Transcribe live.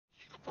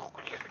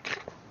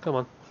Come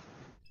on.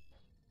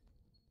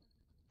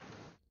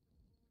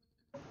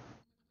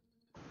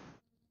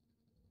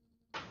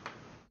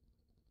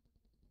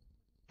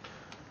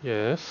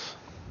 Yes.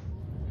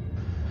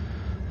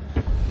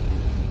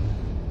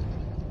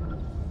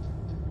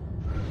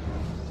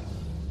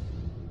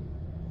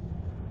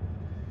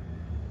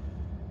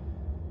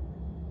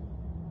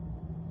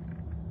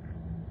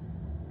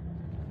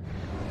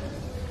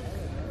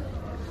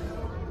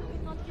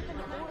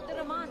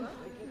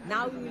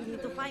 Now we will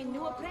need to find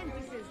new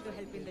apprentices to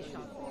help in the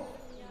shop.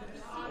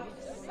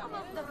 Some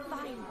of the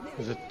fine.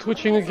 Is it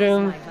twitching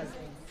again?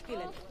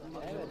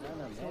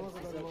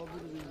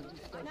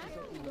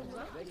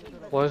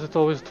 Why is it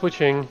always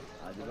twitching?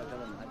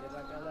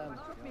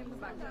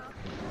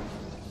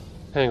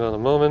 Hang on a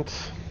moment.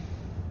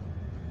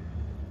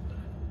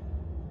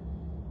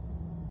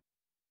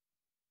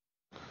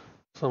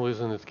 For some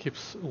reason it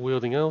keeps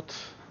weirding out.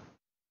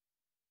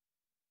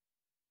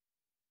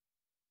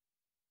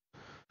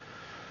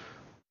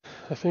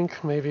 I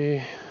think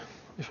maybe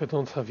if I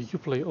don't have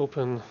Uplay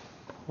open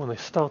when I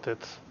start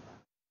it,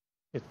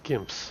 it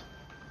gimps.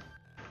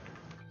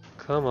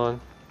 Come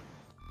on.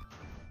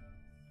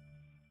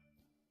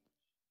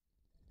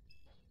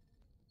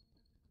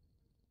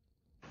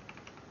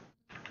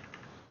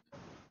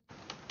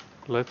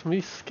 Let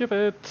me skip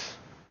it.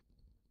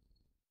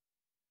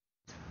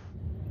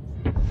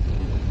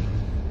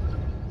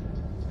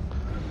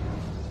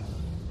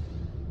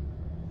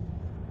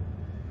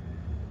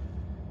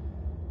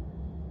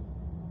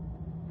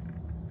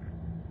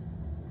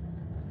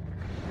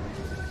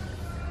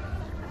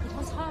 It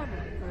was harder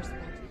at first,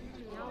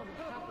 but now the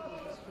capital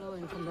is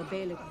flowing from the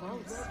Bailic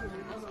vaults.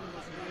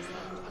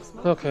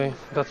 Okay,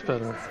 that's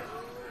better.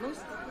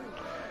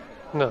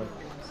 Now,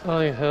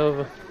 I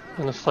have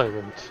an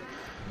assignment.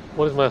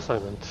 What is my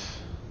assignment?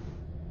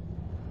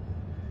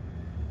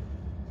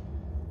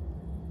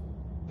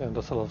 And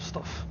that's a lot of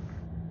stuff.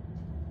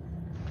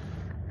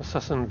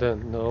 Assassin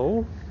Den,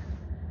 no.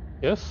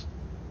 Yes?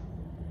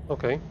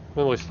 Okay,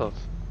 memory start.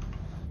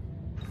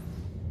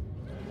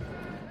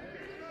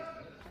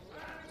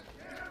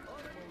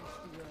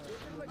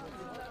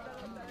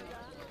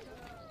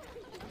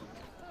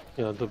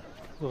 Yeah, the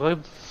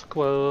red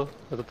square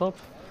at the top,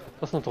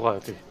 that's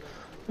notoriety.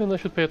 And I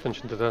should pay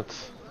attention to that.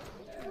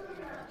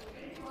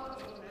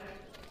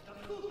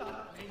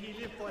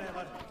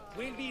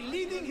 Will be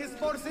leading his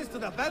forces to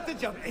the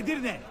vantage of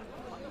Edirne.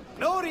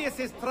 Glorious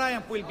his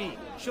triumph will be,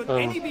 should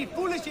any be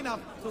foolish enough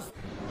to...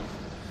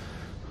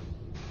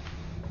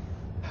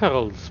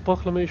 Heralds,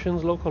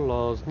 proclamations, local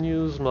laws,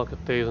 news,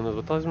 market days and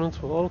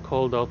advertisements were all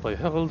called out by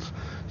heralds,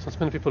 since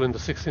many people in the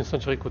 16th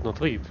century could not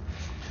read.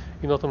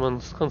 In Ottoman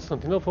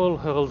Constantinople,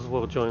 heralds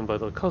were joined by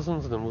their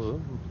cousins, the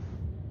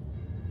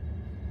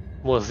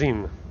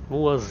Muazzin,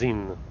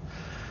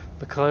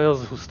 the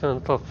criers who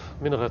stand atop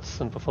minarets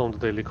and perform the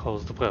daily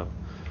calls to prayer.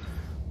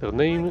 Their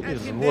name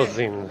is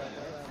Muazzin.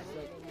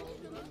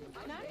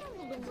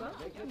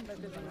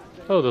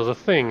 Oh, there's a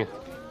thing.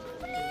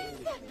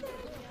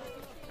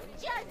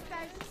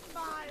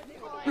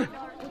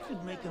 What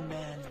would make a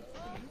man...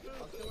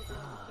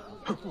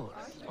 of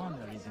course,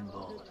 honor is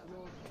involved.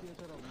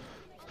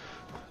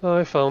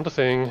 I found a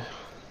thing.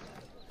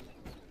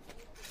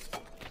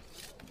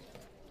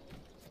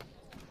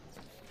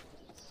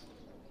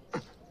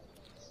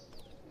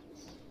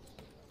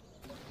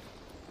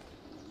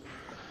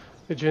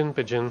 Pigeon,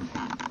 pigeon.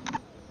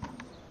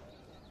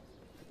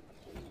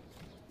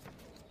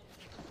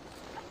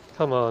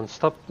 Come on,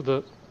 stop with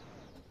the...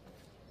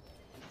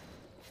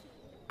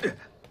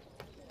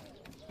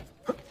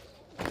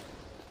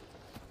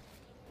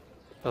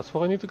 That's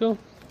where I need to go?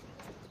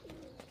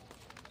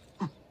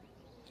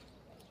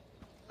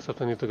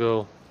 Except I need to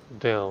go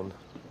down.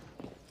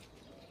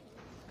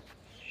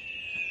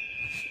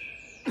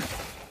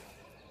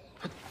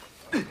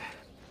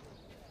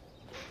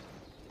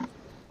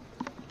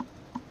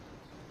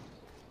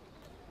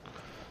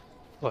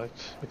 Right,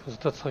 because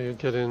that's how you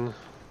get in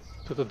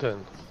to the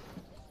den.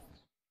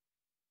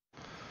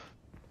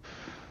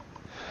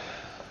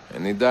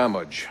 Any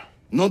damage?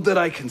 Not that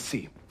I can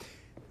see.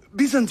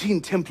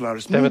 Byzantine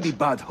Templars may be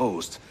bad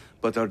hosts,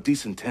 but are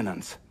decent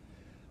tenants.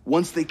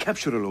 Once they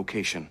capture a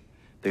location,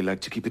 they like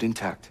to keep it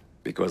intact.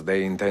 Because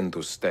they intend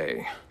to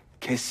stay.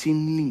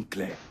 Kesin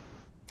Linkle.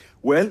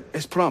 Well,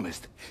 as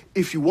promised,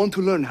 if you want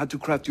to learn how to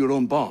craft your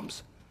own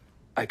bombs,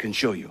 I can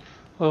show you.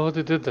 I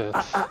already did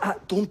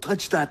that. Don't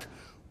touch that.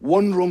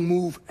 One wrong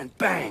move and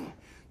bang!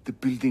 The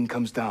building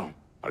comes down.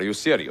 Are you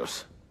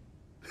serious?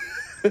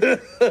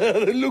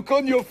 The look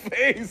on your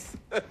face!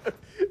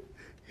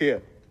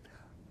 Here,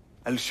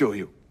 I'll show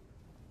you.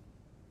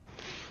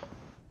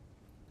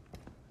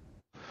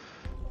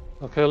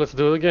 Okay, let's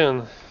do it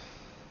again.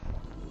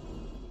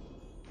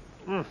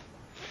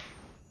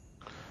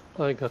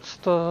 I got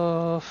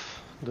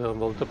stuff. They're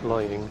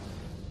multiplying.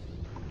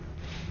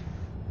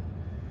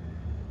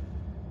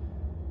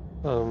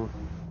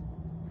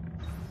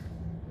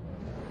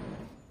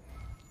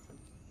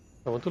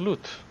 I want to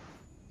loot.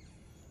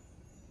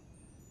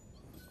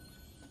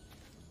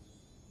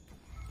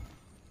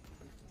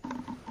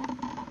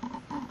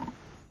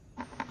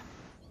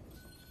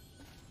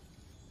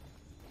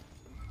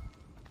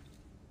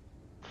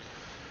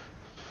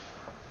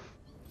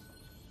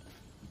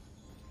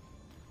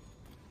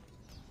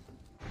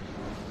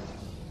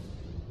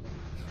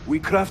 We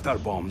craft our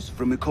bombs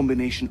from a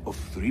combination of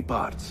 3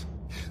 parts.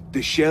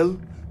 The shell,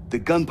 the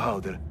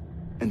gunpowder,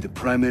 and the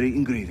primary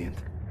ingredient.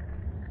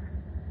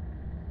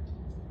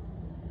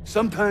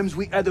 Sometimes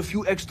we add a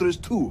few extras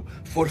too,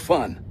 for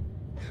fun.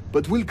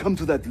 But we'll come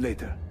to that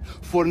later.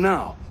 For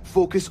now,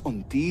 focus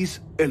on these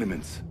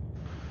elements.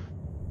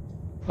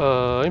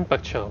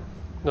 Impact shell.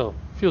 No,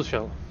 fuse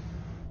shell.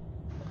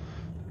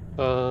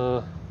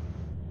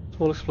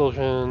 Small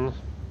explosion.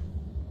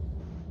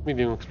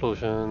 Medium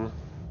explosion.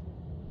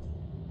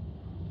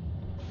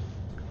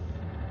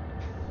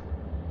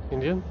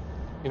 Indian?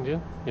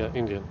 Indian? Yeah,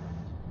 Indian.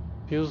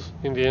 Fuse,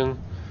 Indian.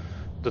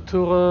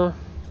 Datura.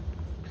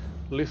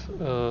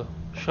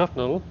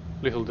 Shrapnel.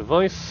 Lethal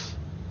device.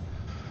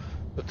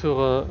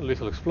 Datura,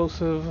 lethal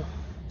explosive.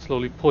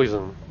 Slowly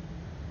poison.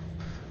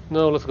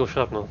 No, let's go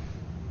shrapnel.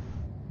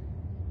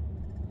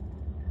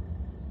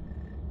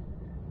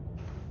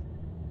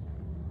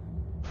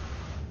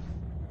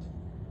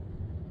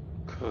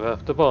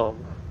 Craft the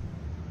bomb.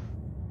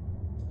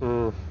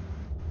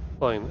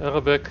 Fine.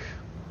 Arabic.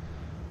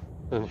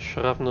 And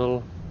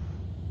shrapnel.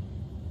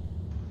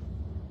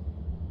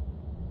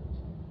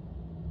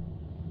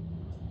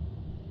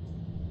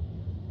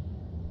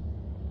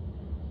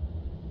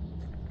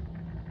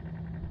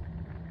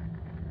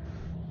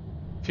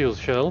 Fuse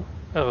shell.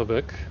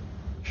 Arabic.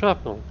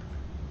 Shrapnel.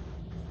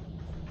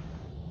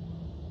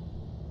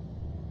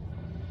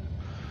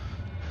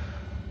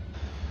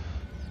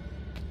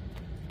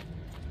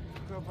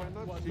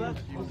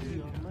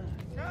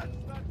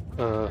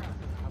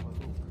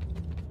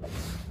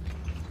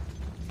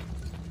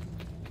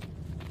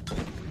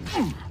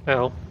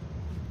 Ow.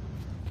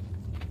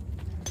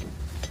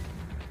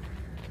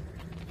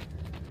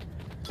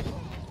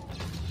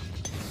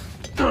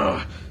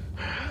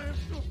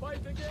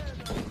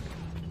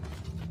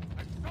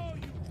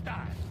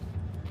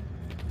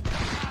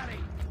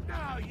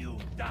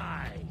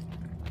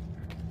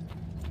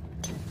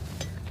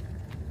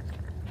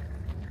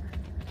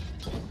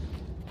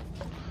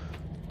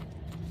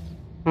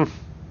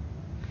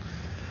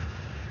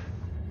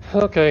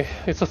 Okay,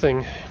 it's a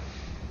thing.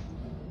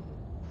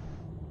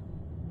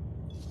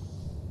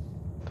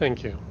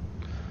 Thank you.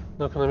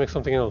 Now can I make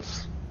something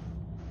else?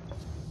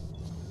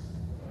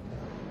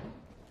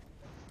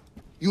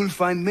 You'll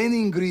find many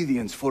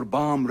ingredients for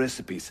bomb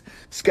recipes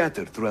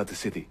scattered throughout the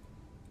city.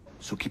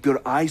 So keep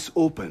your eyes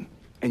open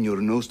and your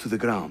nose to the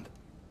ground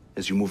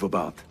as you move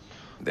about.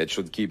 That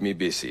should keep me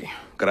busy.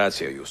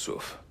 Grazie,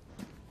 Yusuf.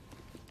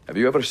 Have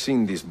you ever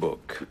seen this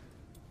book?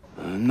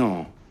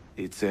 No.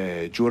 It's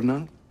a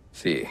journal?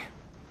 Si.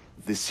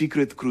 The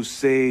Secret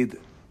Crusade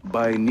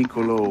by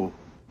Niccolo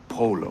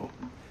Polo.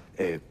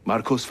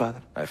 Marco's father?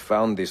 I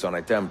found this on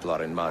a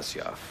Templar in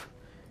Masyaf.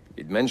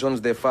 It mentions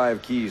the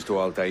 5 keys to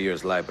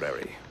Altair's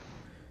library.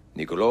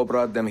 Niccolo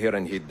brought them here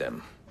and hid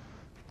them.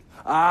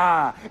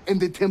 Ah, and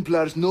the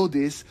Templars know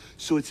this,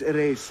 so it's a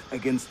race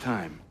against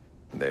time.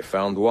 They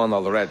found one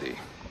already,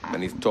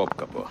 beneath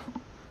Topkapi.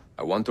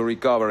 I want to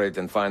recover it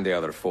and find the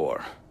other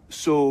 4.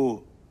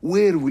 So,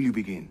 where will you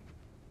begin?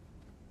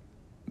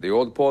 The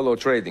old Polo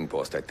trading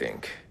post, I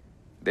think.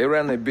 They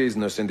ran a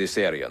business in this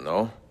area,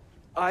 no?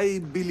 I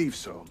believe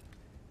so.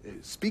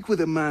 Speak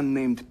with a man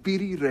named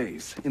Piri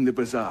Reis in the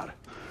bazaar.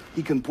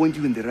 He can point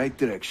you in the right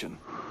direction.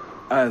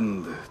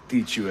 And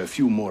teach you a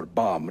few more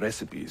bomb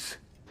recipes,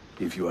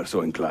 if you are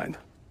so inclined.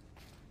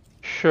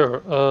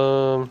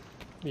 Sure,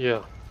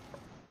 yeah.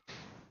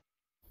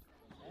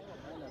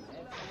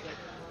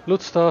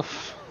 Loot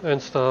stuff,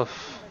 and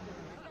stuff,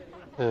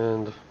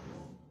 and...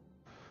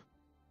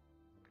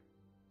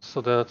 So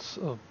that's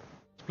a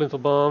splinter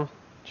bomb,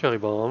 cherry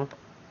bomb.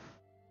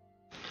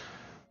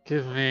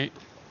 Give me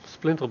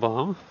splinter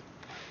bomb,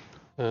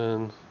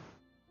 and...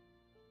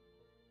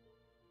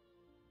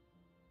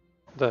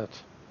 that.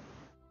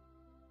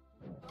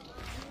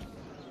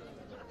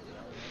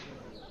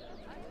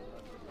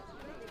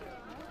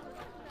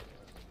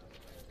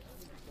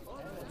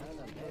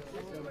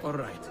 All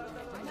right,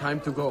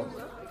 time to go.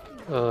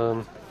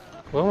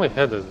 Where am I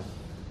headed?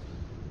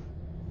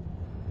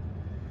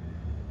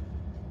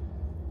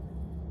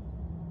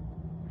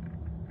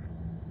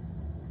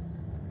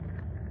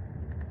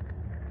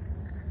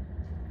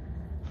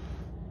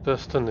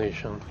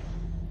 Destination.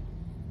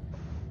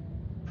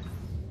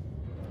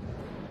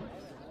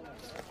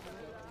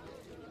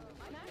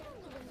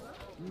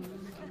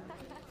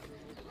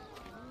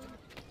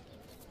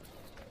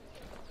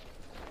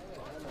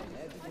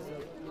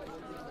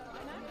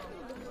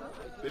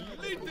 The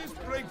latest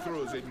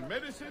breakthroughs in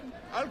medicine,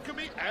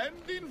 alchemy, and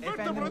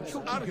invertebrates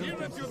are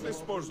here at your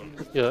disposal.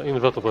 Yeah,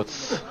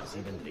 invertebrates.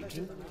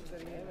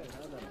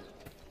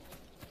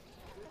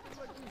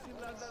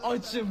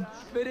 Açım,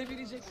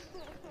 verebilecek.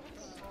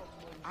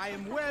 I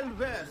am well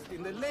versed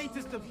in the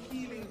latest of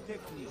healing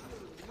techniques.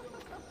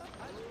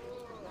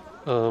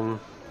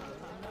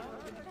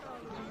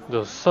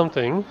 There's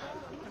something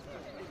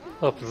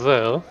up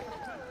there.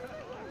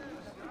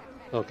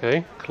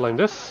 Okay, climb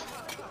this.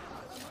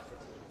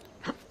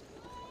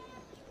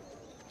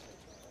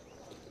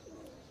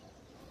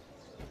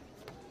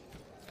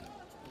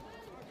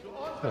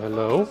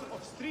 Hello.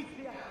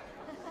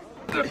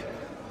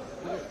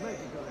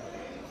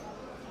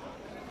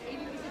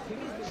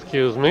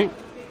 Excuse me.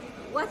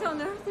 What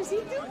on earth is he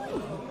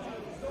doing?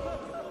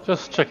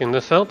 Just checking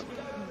this out.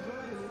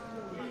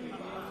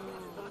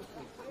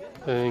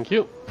 Thank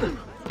you.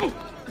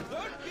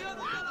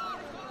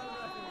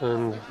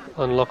 And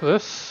unlock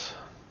this.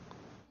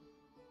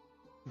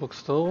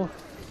 Bookstore.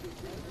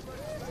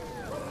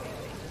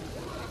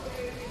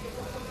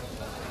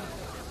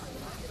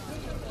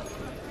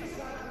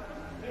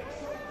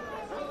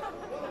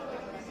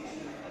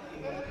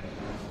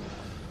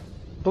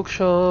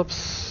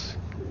 Bookshops.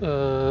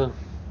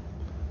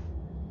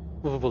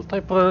 Movable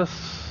type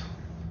press.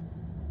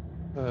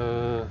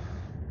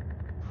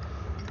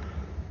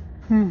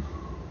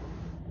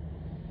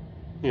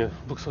 Yeah,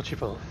 books are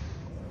cheaper.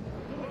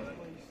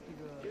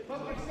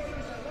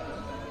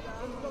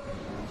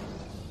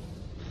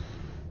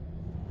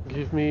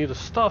 Give me the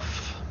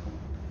stuff.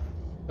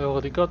 I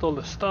already got all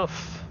the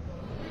stuff.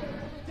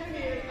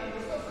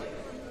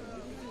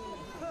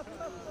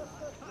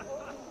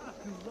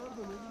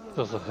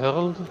 There's a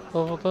herald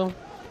over there.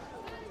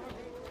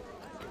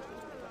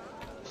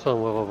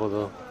 Somewhere over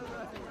there.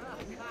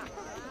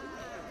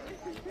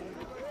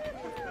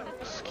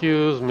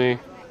 Excuse me.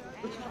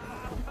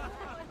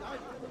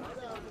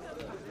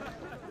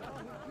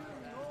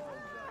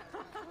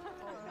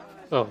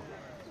 Oh.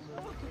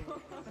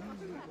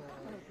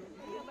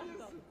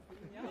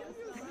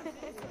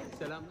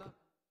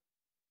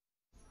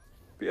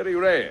 Piri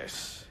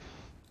Reyes.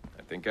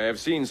 I think I have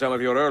seen some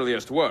of your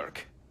earliest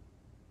work.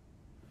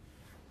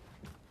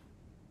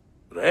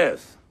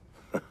 Reyes?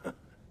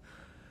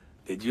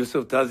 Did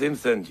Yusuf Tazim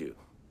send you?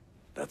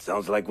 That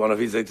sounds like one of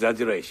his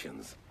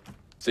exaggerations.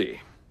 See,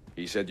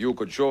 he said you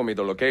could show me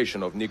the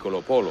location of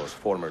Nicolo Polo's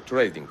former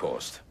trading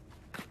post.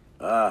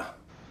 Ah,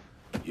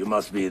 you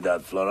must be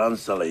that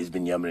Floranzala he's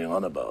been yammering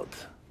on about.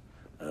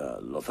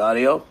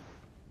 Lothario?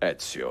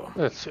 Ezio.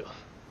 Ezio.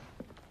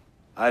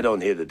 I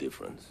don't hear the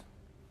difference.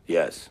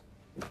 Yes,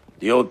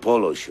 the old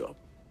polo shop.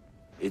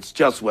 It's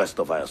just west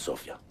of Hagia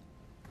Sophia.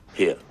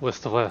 Here.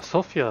 West of Hagia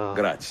Sophia.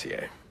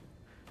 Grazie.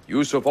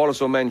 Yusuf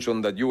also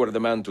mentioned that you were the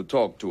man to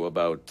talk to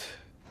about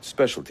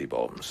specialty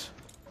bombs.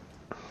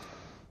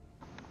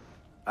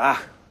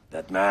 Ah,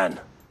 that man.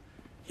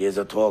 He is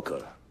a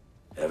talker.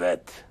 A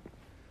vet.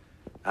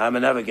 I'm a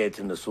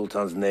navigator in the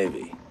Sultan's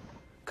Navy.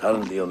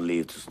 Currently on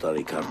leave to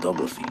study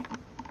cartography.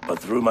 But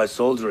through my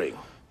soldiering,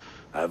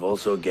 I've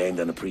also gained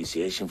an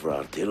appreciation for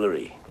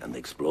artillery and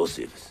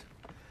explosives.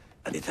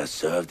 And it has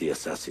served the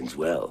assassins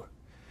well.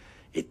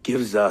 It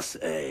gives us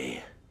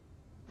an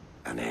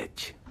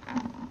edge.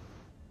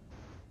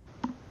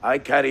 I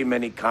carry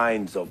many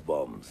kinds of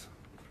bombs.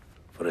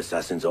 For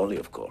assassins only,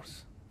 of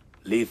course.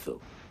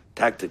 Lethal,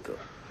 tactical,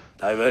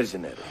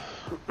 diversionary.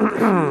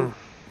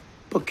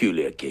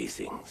 Peculiar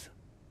casings.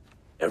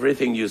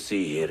 Everything you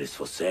see here is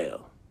for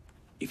sale.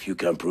 If you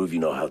can prove you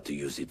know how to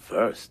use it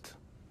first.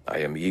 I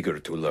am eager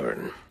to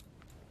learn.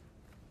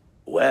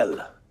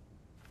 Well,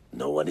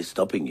 no one is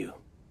stopping you.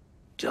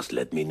 Just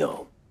let me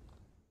know.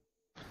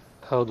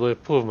 How do I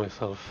prove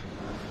myself?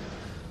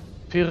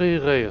 Piri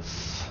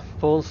Reyes,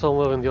 born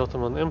somewhere in the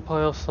Ottoman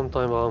Empire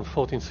sometime around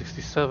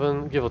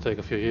 1467, give or take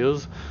a few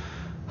years.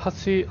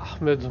 Hatsi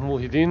Ahmed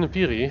Muhyiddin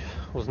Piri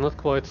was not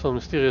quite so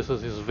mysterious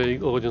as his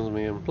vague origins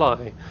may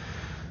imply.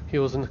 He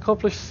was an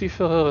accomplished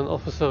seafarer and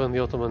officer in the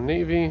Ottoman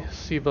Navy.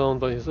 Seabound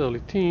by his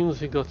early teens,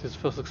 he got his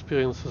first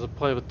experience as a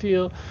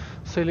privateer,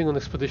 sailing on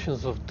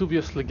expeditions of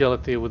dubious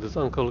legality with his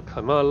uncle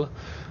Kamal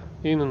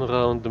in and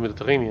around the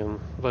Mediterranean.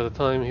 By the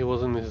time he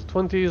was in his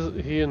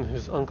 20s, he and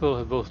his uncle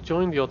had both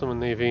joined the Ottoman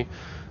Navy,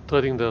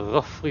 trading their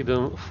rough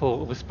freedom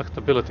for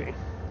respectability.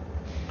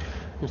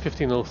 In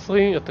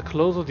 1503, at the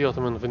close of the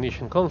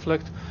Ottoman-Venetian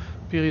conflict,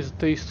 Piri's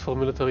taste for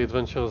military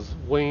adventures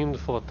waned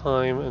for a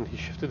time, and he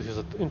shifted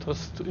his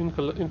interest to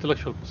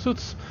intellectual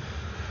pursuits,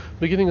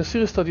 beginning a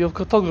serious study of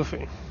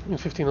cartography. In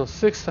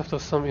 1506, after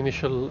some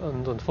initial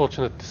and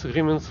unfortunate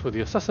disagreements with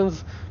the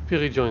assassins,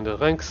 Piri joined their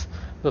ranks,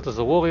 not as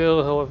a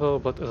warrior, however,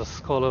 but as a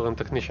scholar and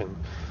technician.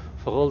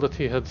 For all that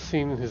he had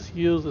seen in his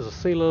years as a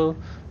sailor,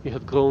 he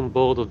had grown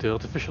bored of the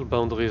artificial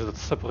boundaries that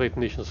separate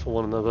nations from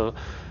one another,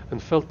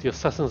 and felt the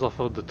assassins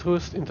offered the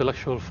truest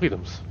intellectual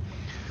freedoms.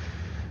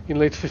 In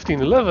late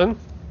 1511,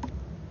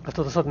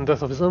 after the sudden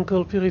death of his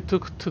uncle, Piri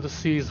took to the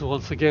seas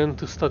once again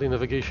to study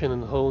navigation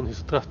and hone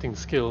his drafting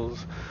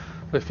skills.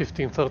 By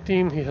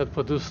 1513, he had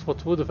produced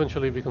what would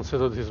eventually be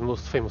considered his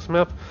most famous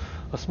map,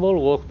 a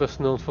small work best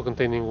known for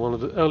containing one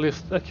of the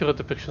earliest accurate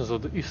depictions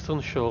of the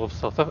eastern shore of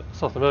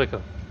South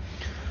America.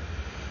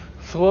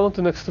 Throughout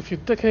the next few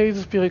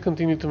decades, Piri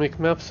continued to make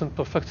maps and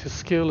perfect his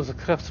skill as a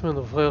craftsman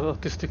of rare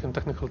artistic and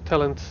technical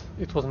talent.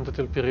 It wasn't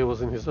until Piri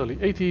was in his early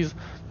 80s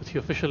that he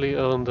officially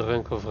earned the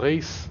rank of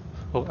Reis,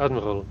 or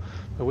Admiral,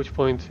 at which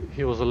point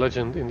he was a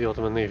legend in the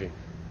Ottoman Navy.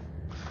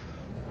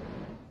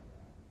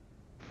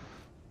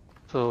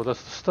 So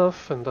that's the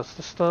stuff, and that's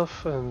the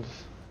stuff, and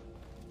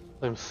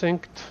I'm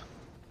synced.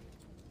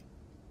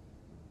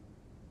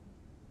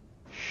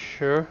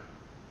 Sure.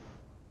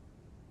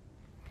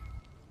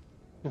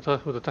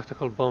 Interact with the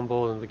tactical bomb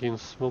board and begin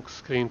smoke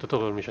screen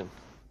tutorial mission.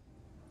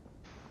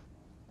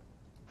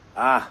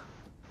 Ah,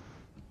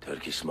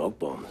 Turkish smoke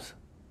bombs.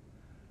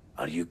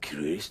 Are you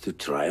curious to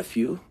try a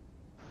few?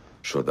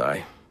 Should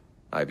I?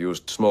 I've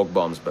used smoke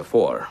bombs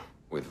before,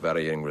 with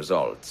varying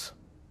results.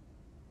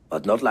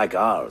 But not like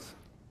ours.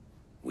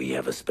 We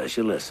have a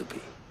special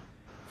recipe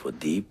for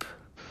deep,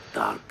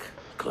 dark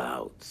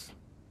clouds.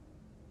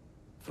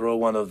 Throw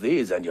one of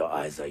these and your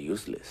eyes are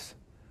useless.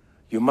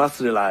 You must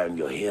rely on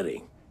your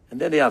hearing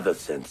and any other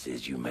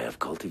senses you may have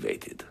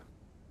cultivated.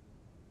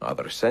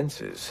 Other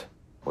senses?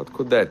 What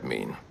could that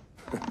mean?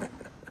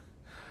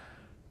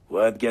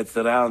 Word gets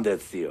around,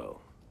 Ezio,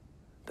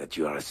 that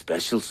you are a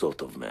special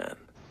sort of man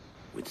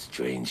with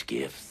strange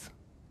gifts.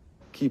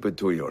 Keep it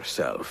to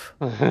yourself.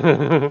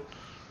 Piri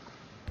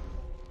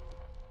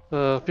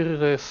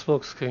Reyes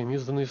smoke screen.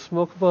 Use the new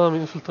smoke bomb,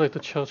 infiltrate the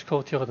church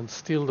courtyard and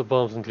steal the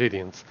bomb's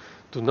ingredients.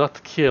 Do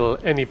not kill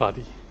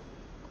anybody.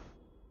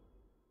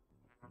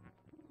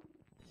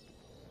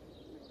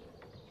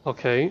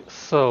 Okay,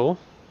 so...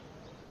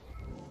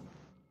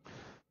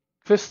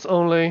 fists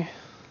only.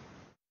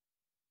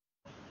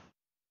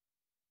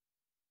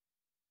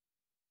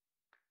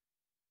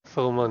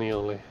 Throw money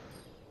only.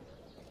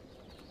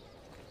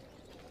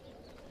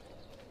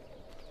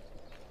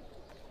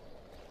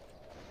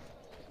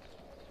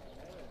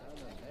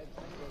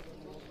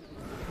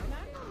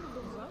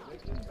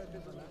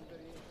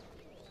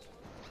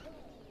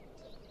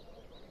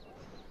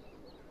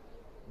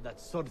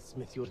 That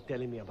swordsmith you were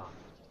telling me about.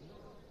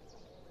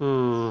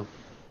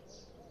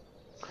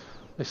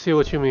 I see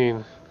what you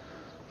mean.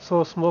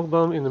 Throw a smoke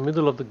bomb in the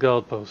middle of the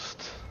guard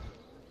post.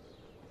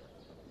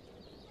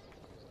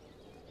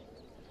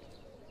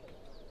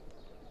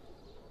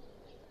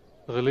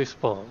 Release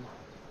bomb.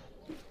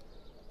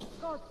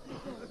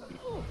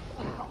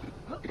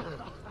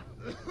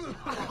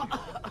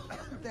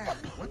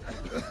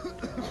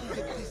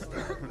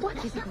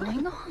 What is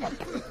going on?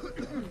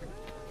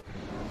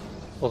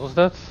 What was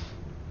that?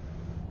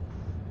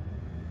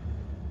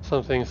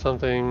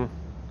 Something.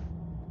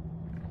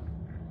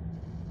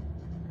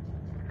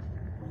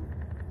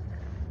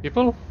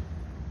 People?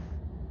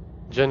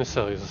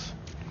 Janissaries.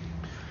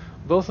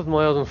 Both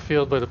admired and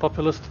feared by the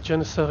populace, the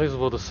Janissaries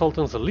were the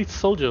Sultan's elite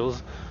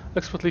soldiers,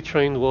 expertly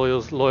trained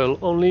warriors loyal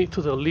only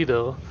to their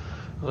leader,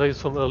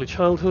 raised from early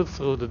childhood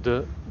through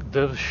the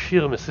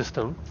Devshirme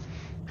system.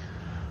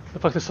 The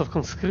practice of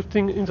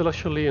conscripting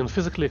intellectually and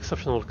physically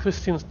exceptional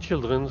Christian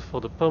children for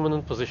the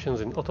permanent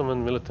positions in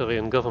Ottoman military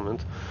and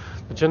government,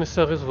 the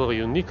Janissaries were a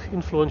unique,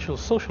 influential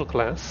social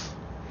class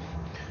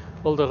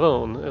all their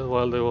own, and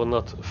while they were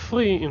not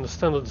free in the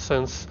standard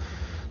sense,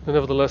 they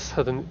nevertheless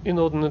had an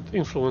inordinate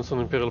influence on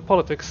imperial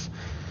politics,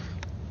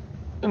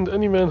 and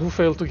any man who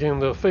failed to gain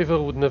their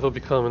favor would never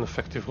become an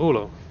effective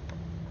ruler.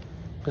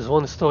 As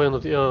one historian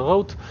of the era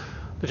wrote,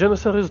 the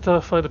Janissaries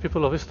terrified the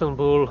people of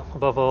Istanbul.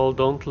 Above all,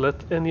 don't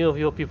let any of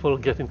your people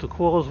get into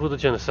quarrels with the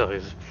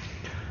Janissaries.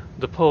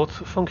 Deport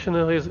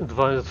functionaries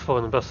advised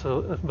foreign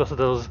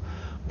ambassadors,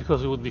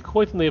 because we would be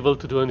quite unable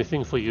to do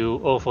anything for you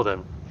or for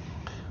them.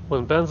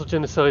 When bands of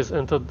Janissaries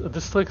entered a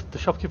district, the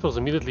shopkeepers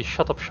immediately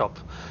shut up shop.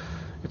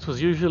 It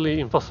was usually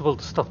impossible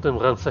to stop them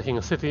ransacking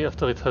a city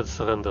after it had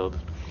surrendered.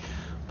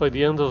 By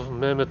the end of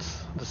Mehmet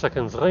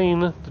II's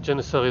reign, the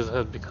Janissaries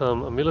had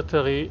become a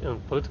military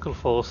and political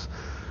force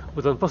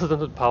with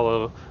unprecedented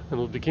power and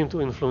would begin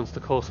to influence the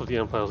course of the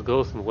empire's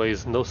growth in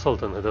ways no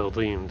sultan had ever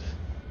dreamed.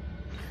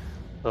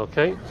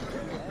 Okay.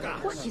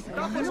 What is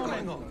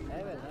going on?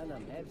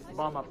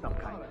 Bomb of some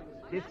kind.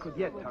 This could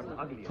yet turn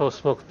ugly. Throw a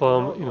smoke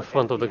bomb in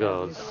front of the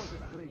guards.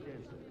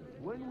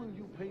 When will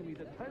you pay me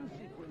the 10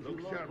 sequins you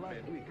Look lost sharp, last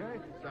man. week, eh?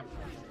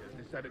 Somebody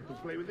has decided to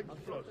play with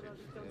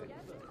explosives.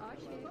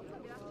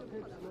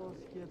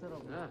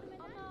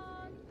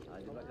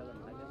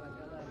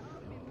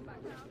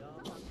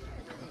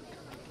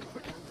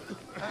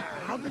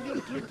 How did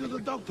your trip to the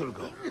doctor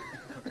go?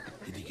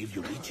 Did he give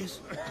you leeches?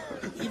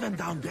 Even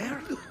down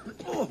there?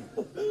 Oh,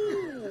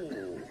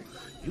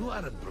 you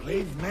are a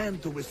brave man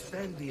to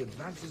withstand the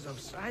advances of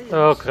science.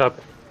 Oh crap.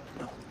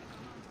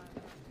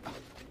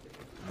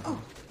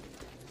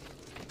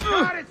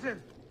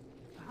 Harrison!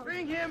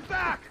 Bring him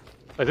back!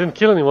 I didn't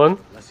kill anyone.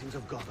 Blessings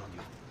of God on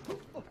you.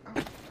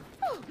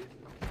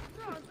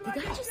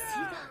 Did I just see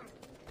that?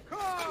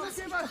 Come,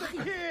 give us a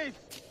kiss!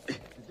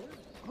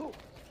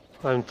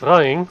 I'm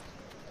trying.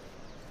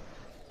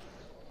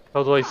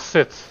 How do I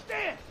sit?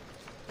 There!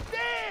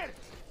 There!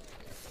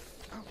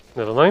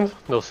 Never mind.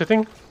 No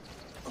sitting.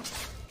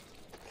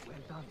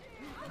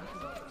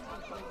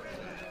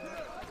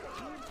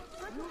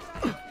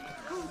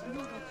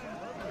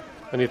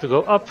 I need to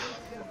go up.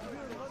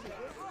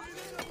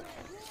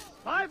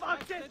 5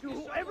 octets to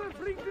whoever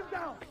brings him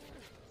down!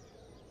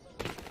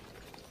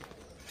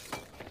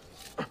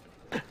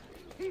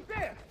 He's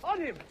there! On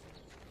him!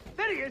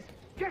 There he is!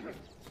 Get him!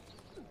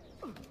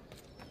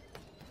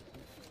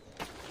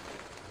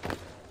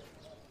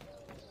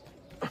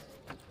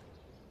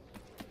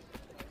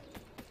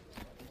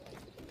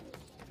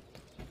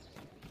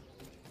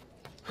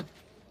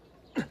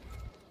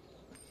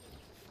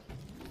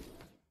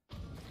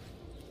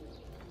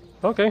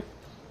 Okay.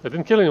 I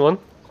didn't kill anyone.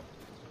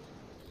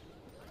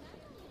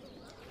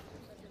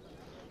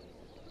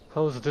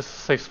 How is this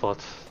safe spot?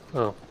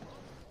 Oh.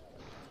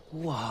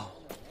 Wow.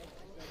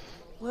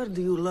 Where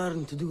do you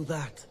learn to do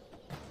that?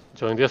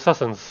 Join the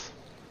assassins.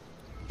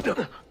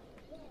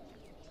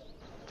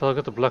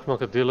 Target the black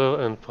market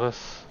dealer and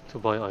press to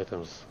buy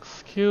items.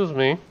 Excuse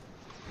me.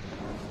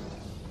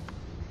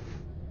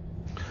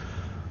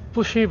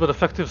 Pushy but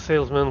effective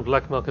salesmen,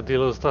 black market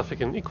dealers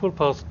traffic in equal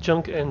parts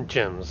junk and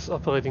gems,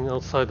 operating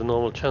outside the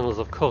normal channels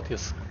of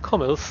courteous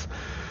commerce.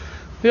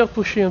 They are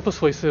pushy and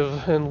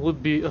persuasive, and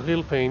would be a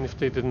real pain if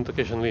they didn't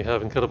occasionally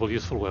have incredible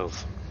useful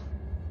wares.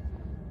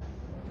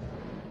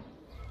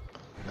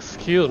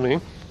 Excuse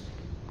me.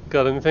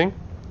 Got anything?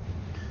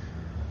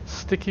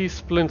 Sticky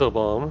splinter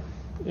bomb,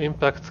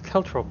 impact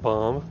caltrop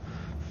bomb,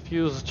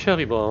 fuse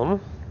cherry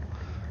bomb,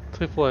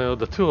 tripwire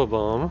datura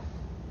bomb,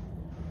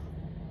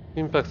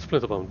 impact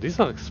splinter bomb. These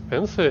are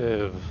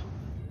expensive.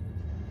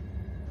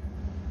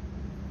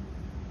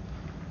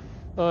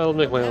 I'll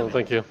make my own,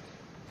 thank you.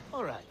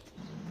 All right.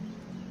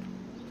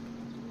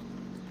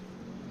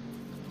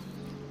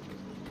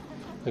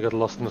 I got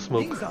lost in the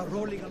smoke. Things are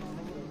rolling along.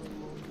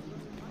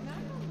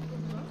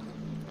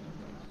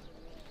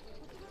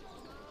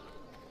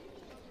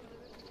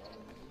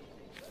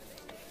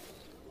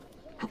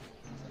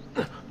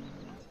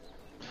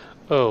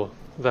 Oh,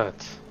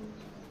 that.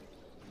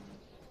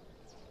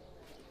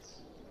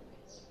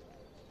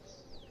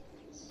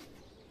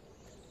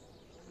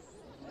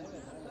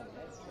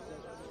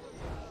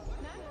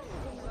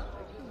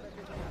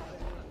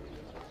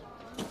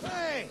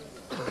 Hey!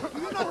 Do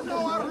you not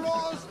know our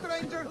laws,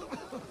 stranger?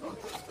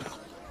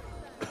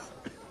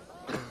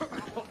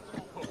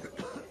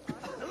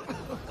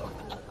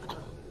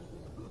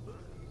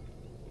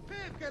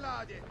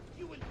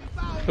 You will be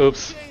bound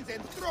Oops. in chains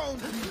and thrown.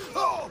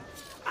 Oh!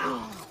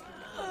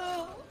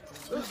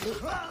 Well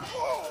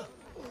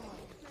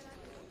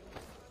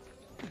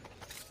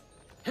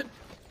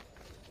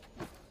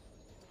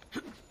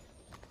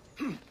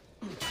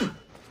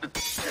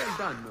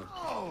done,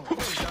 well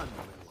done,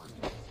 everyone.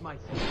 My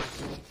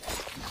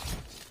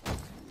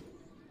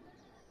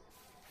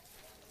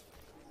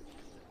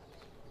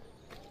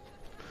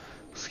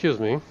Excuse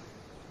me.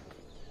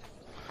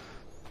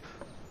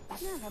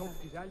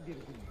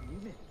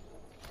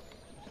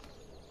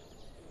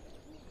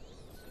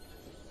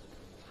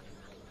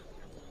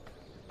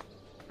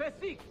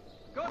 Pesik,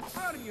 God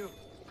burn you!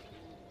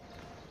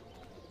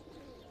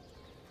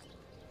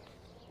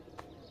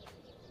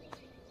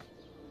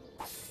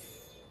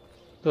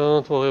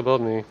 Don't worry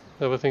about me.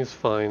 Everything's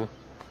fine.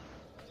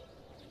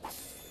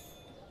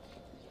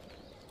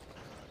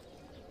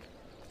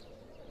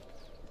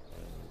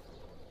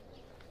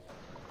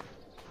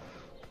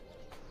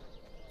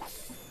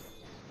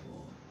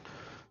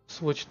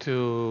 Switch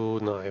to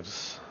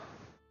knives.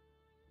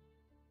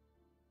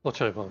 Or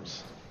cherry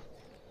bombs.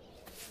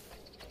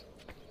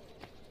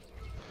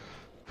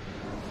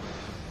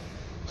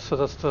 So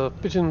that's the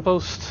pigeon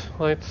post,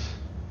 right?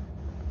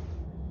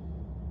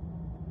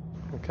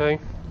 Okay.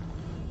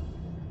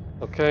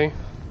 Okay.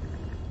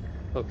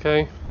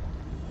 Okay.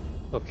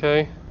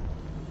 Okay.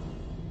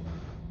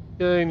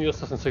 Yay, new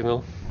assassin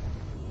signal.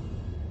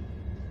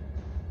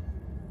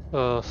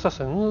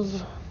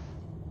 Assassins.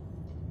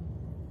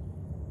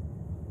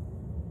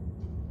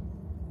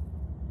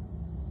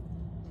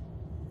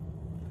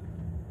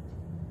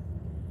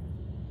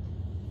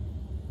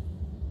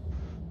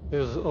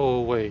 Is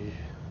away.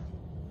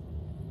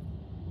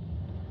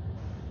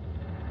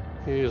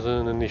 He is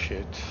an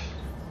initiate.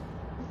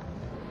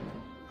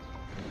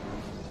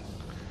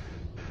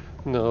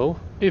 No,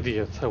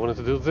 idiot, I wanted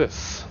to do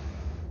this.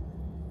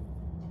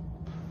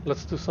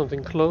 Let's do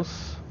something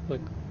close,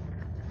 like,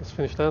 let's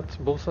finish that,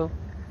 Bosa.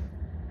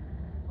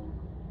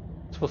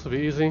 It's supposed to be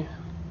easy.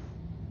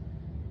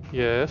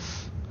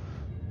 Yes.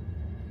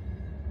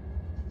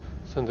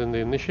 Send in the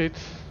initiate.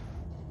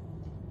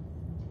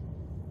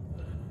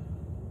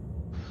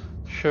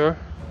 Sure.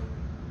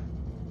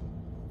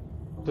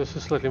 This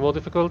is slightly more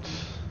difficult.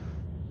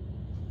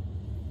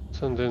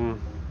 Send in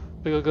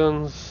bigger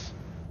guns.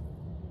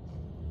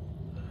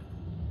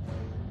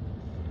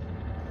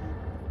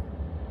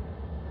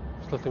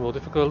 Slightly more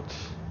difficult.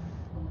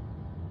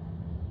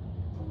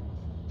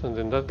 Send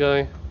in that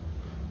guy.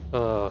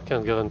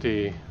 Can't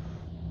guarantee.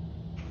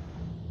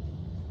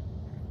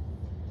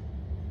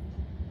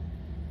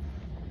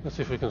 Let's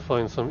see if we can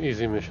find some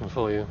easy mission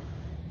for you.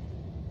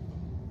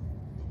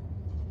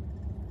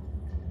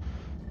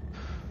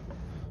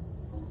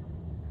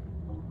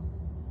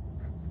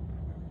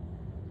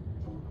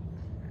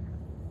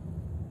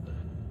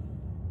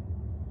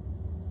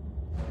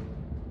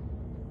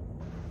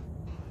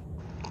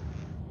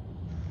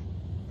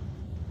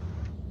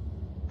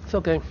 It's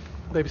okay,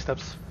 baby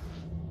steps.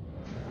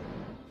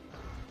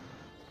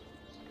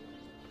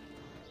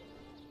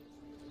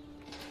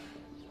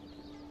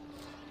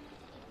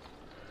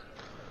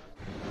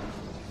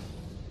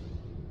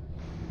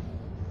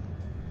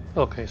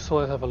 Okay, so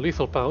I have a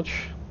lethal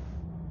pouch.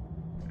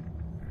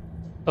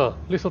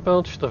 Lethal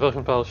pouch,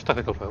 diversion pouch,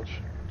 tactical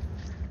pouch.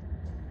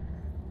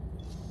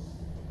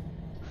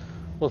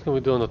 What can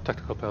we do on a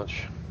tactical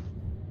pouch?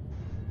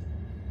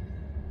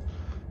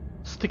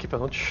 Sticky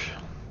pouch.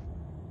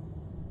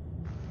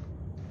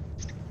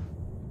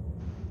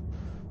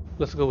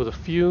 Let's go with a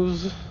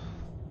fuse.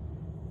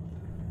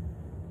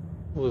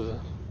 With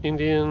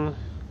Indian.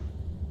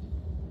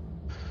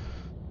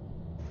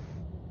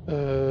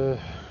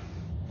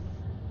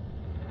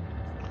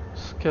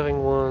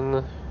 Scaring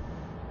one.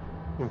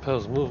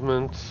 Impairs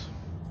movement.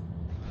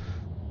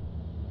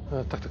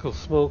 Tactical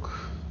smoke.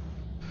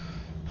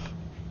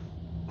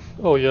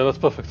 Oh yeah, that's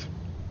perfect.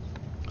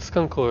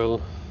 Skunk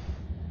oil.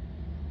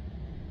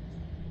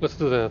 Let's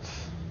do that.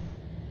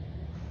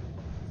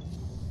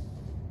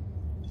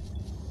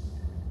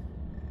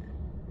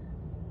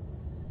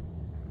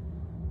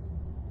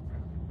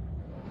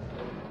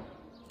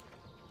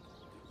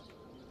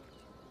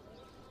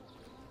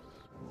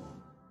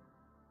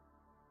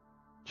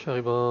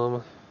 Cherry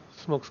bomb,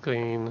 smoke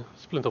screen,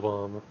 splinter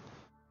bomb.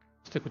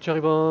 Stick with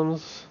cherry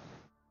bombs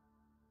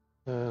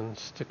and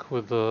stick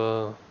with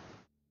the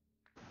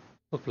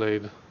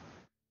blade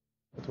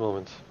at the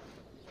moment.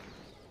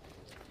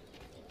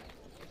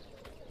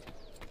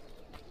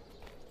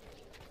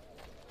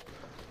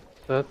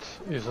 That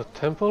is a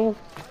temple.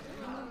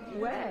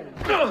 Well,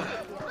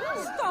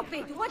 stop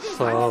it! What is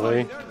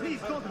Sorry.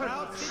 Please don't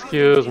hurt.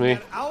 Excuse me.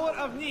 Hour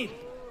of need.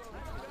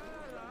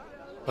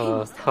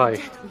 Hi.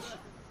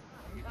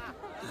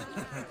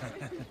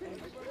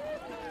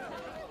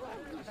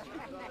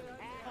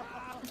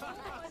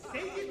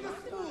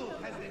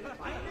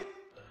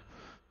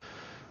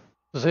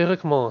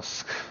 Zarek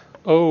Mosque.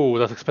 Oh,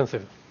 that's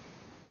expensive.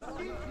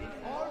 I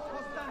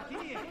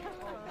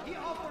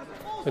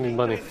need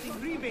money.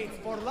 Rebates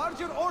for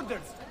larger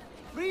orders,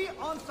 free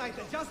on-site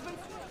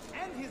adjustments,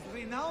 and his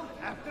renowned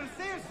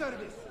after-sales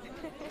service.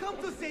 Come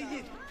to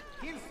Sayyid.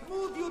 He'll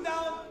smooth you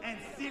down and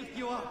silk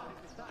you up.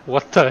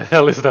 What the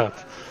hell is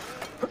that?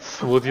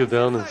 Smooth you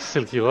down and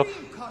silk you up?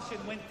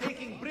 Caution when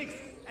taking bricks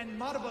and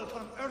marble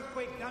from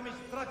earthquake-damaged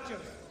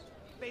structures.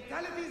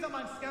 Fatalities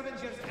among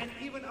scavengers and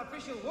even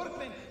official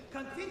workmen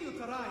continue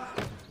to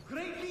rise,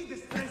 greatly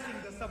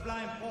distressing the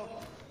Sublime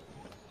Portal.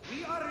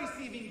 We are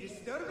receiving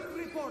disturbing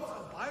reports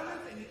of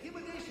violence and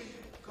intimidation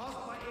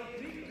caused by a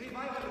Greek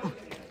revival.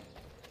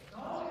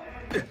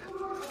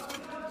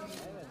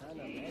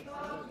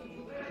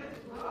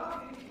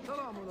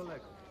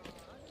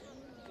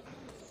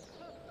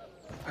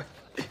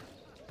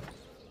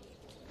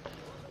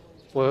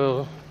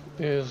 Well,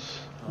 is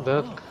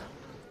that...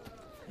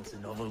 It's a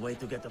novel way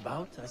to get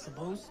about, I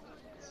suppose.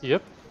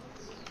 Yep.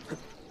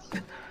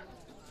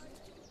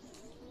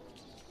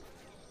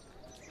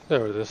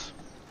 There it is.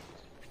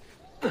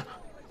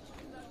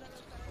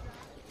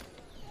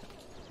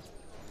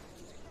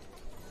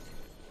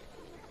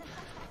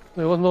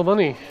 I want more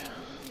money.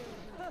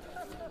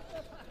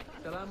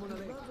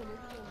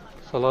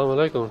 Salam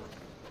alaikum.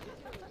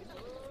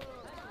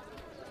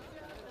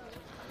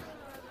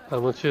 How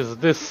much is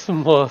this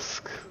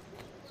mosque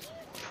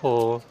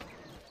for?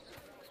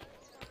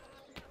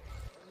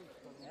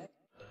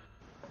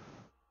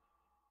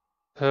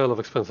 Hell of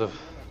expensive.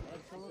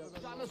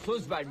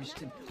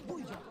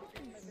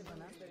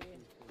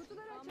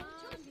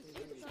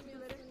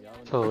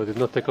 Oh, I did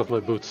not take off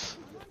my boots.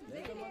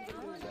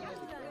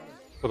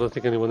 I don't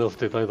think anyone else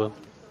did either.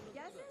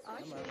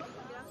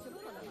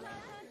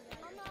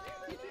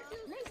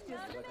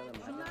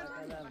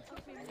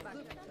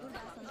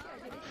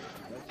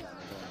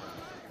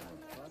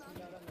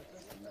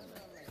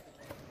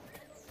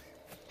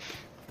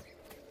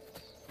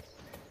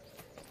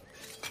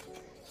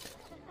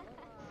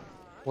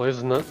 Why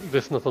is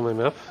this not on my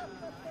map?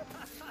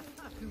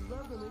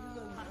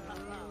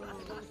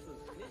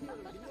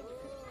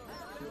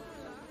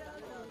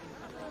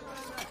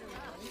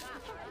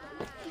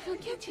 He will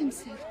get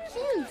himself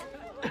killed.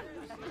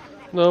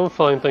 No, I'm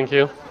fine, thank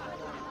you.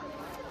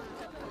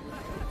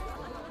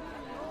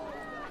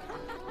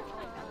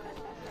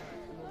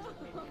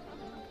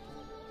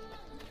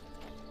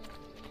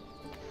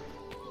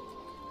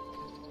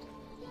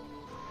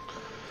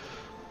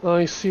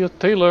 I see a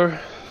tailor.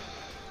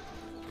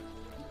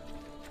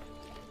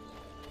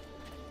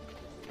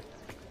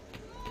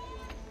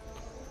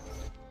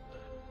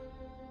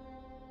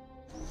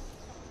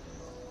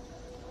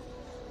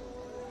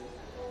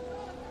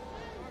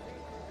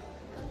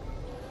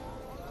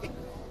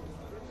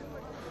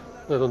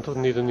 I don't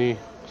need any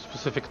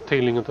specific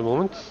tailing at the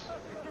moment.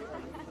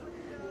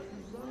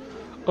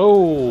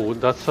 Oh,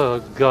 that's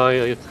a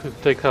guy I could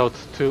take out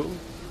too.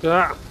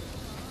 Ah!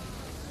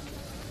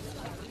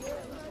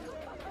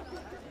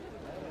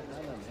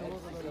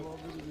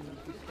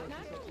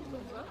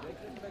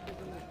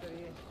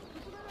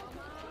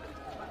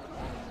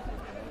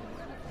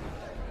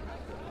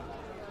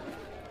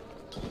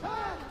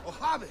 Oh,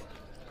 Harvey!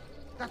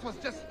 That was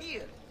just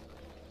here!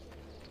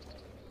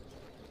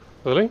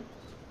 Really?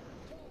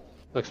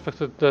 I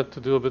expected that to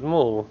do a bit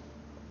more.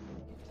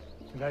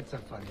 That's a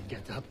funny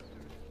get-up.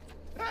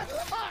 Hey!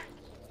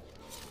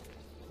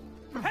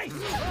 I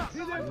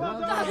don't want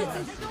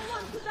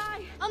to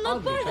die. I'm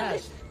not part of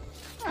it.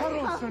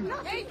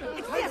 Hey,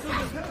 it's this!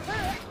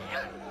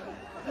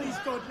 Please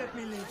don't let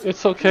me live.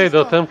 It's okay,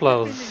 they're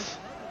Templars.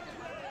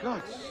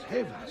 God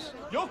save us.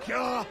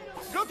 Yokia!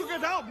 Got to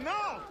get out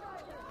now!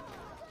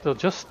 They're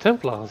just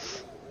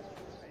Templars.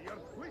 Your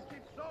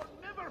twisted soul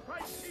never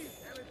finds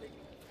peace, heretic.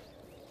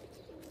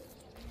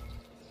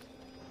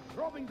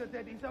 Robbing the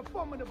dead is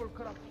abominable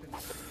corruption.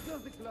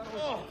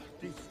 Oh,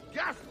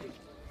 disgusting!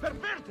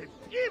 Perverted!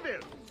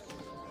 Evil!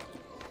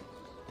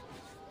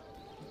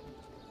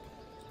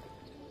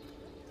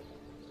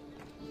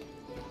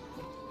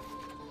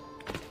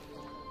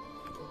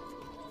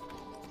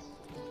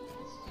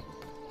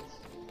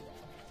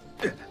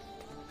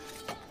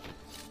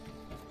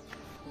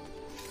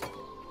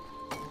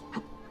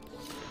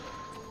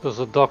 There's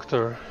a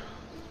doctor.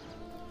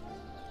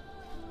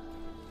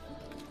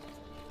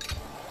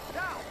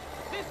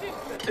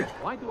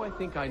 Why do I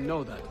think I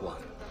know that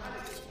one?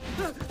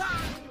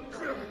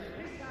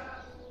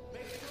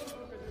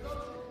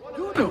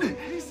 You know,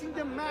 releasing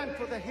the man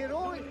for the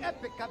heroic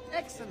epic at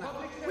Exena,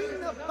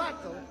 Queen of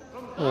Battle.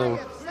 I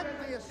have set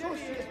my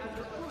associates to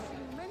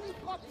producing many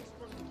copies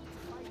for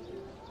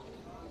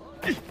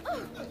me.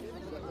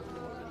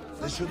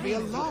 There should be a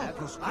law I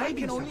proscribing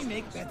can only such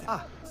make better.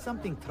 Ah,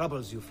 something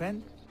troubles you,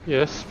 friend.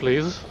 Yes,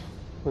 please.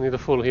 I need a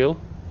full heal.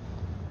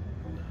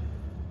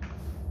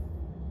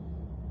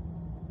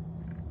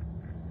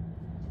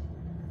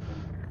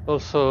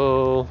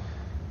 Also...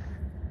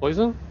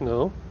 poison?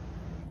 No.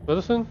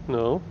 Medicine?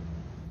 No.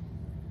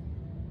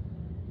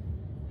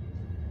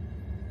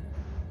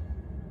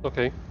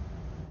 Okay.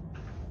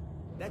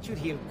 That should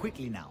heal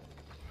quickly now.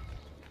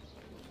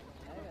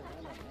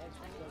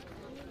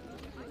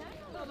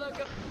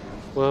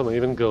 Where am I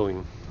even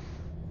going?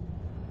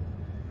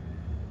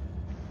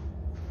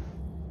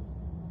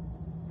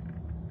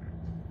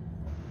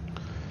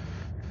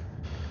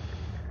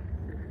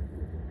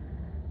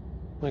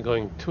 Am I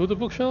going to the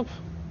bookshop?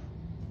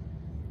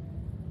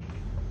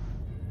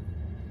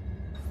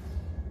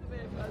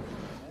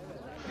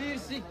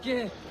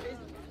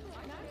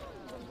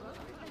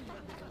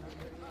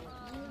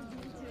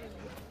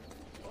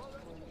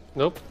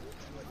 Nope.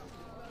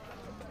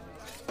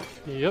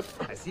 Yep.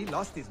 Has he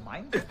lost his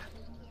mind?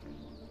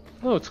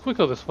 No, it's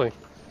quicker this way.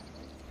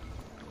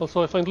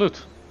 Also, I find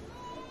loot.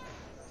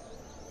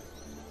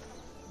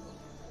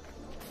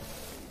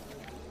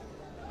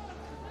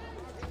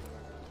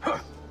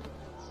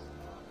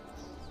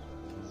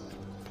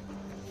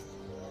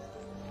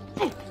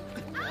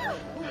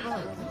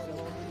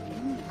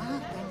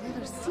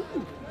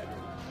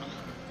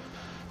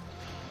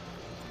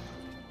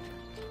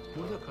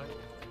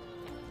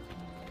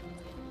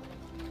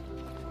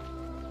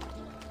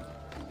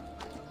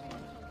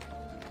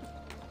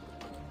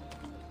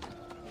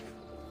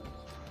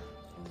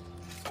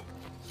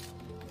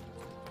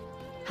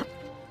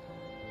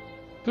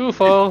 Too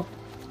far.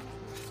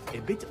 A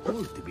bit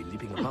old to be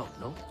leaping about,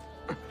 no?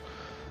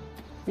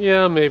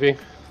 Yeah, maybe.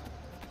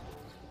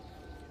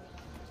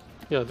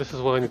 Yeah, this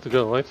is where I need to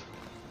go, right?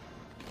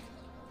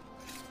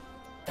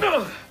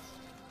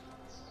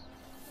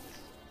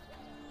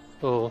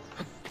 Oh,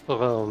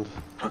 around.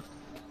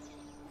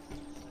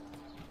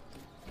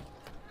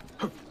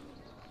 That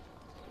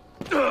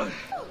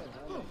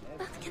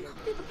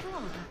cannot be the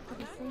product for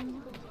the same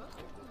one.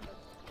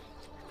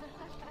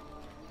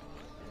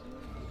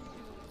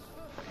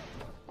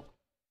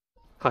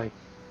 Hi.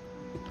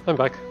 I'm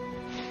back.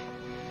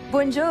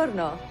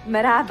 Buongiorno.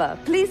 Merhaba.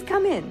 Please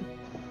come in.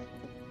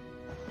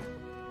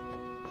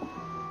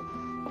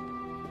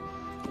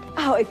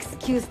 Oh,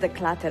 excuse the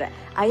clutter.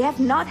 I have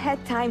not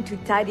had time to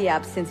tidy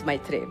up since my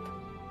trip.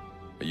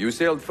 You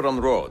sailed from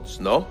Rhodes,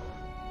 no?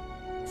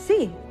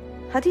 See,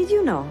 how did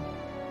you know?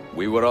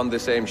 We were on the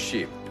same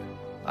ship.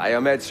 I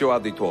am Ezio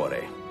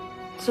Auditore.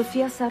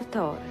 Sofia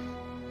Sartor.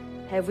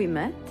 Have we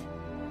met?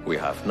 We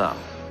have now.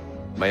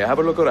 May I have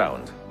a look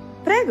around?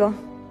 Prego.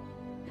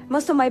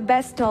 Most of my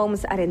best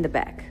tomes are in the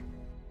back.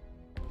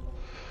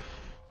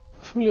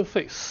 Familiar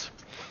face.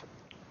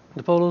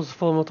 The Polo's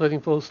former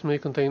trading post may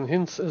contain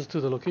hints as to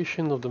the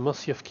location of the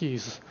Masyaf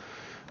keys.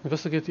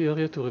 Investigate the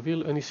area to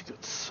reveal any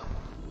secrets.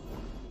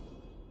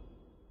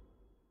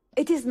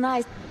 It is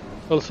nice.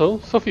 Also,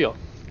 Sofia.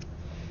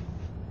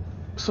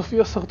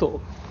 Sofia Sartor.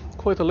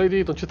 Quite a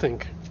lady, don't you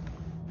think?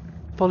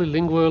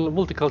 Polylingual,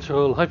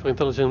 multicultural,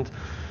 hyper-intelligent,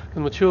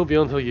 and mature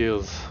beyond her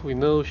years. We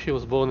know she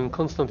was born in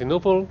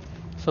Constantinople,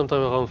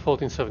 sometime around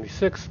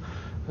 1476,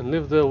 and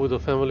lived there with her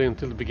family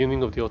until the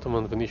beginning of the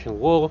Ottoman-Venetian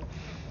War.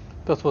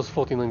 That was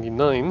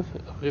 1499,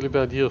 a really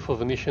bad year for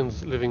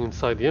Venetians living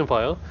inside the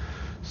empire.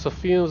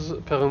 Sofia's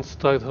parents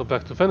tied her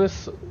back to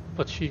Venice,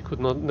 but she could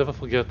never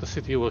forget the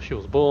city where she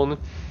was born.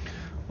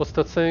 What's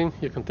that saying?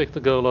 You can take the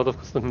girl out of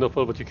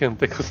Constantinople, but you can't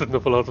take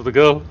Constantinople out of the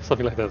girl?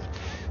 Something like that.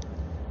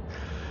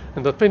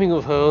 And that painting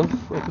of her,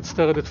 I could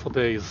stare at it for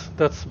days.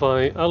 That's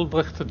by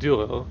Albrecht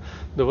Dürer,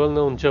 the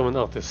well-known German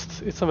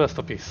artist. It's a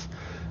masterpiece,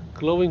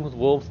 glowing with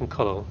warmth and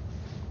color.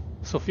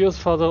 Sofia's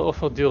father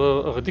offered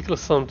Dürer a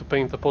ridiculous sum to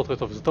paint a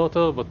portrait of his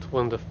daughter, but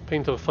when the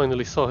painter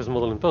finally saw his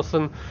model in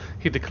person,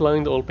 he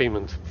declined all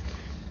payment.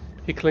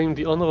 He claimed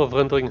the honor of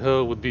rendering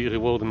her would be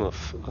reward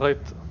enough.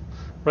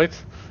 Right?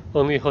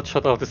 Only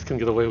hotshot artists can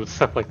get away with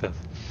stuff like that.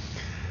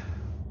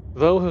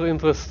 Though her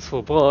interests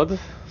were broad,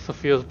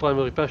 Sophia's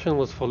primary passion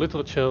was for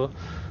literature,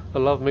 a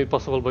love made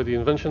possible by the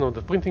invention of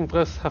the printing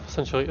press half a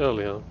century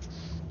earlier.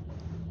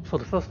 For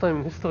the first time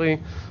in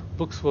history,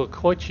 books were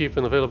quite cheap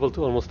and available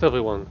to almost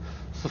everyone.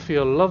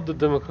 Sophia loved the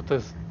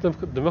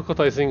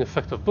democratizing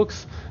effect of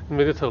books and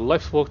made it her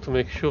life's work to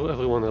make sure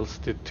everyone else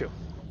did too.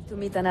 To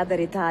meet another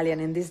Italian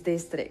in this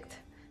district.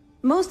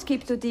 Most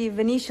keep to the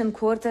Venetian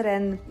Quarter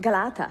and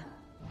Galata.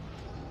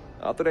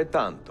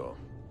 Altrettanto.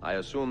 I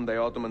assume the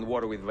Ottoman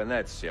war with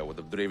Venezia would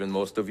have driven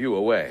most of you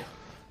away.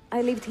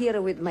 I lived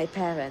here with my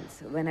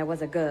parents when I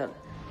was a girl.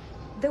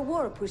 The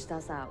war pushed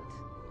us out,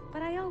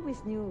 but I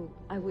always knew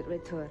I would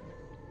return.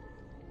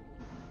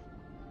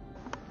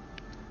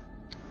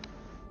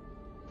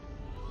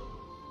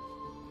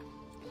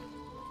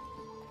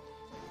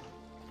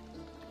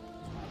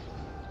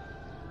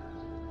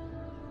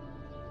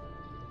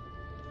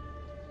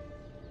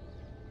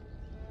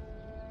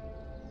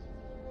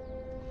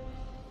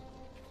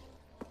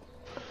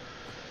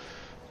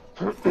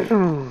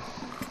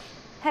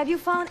 Have you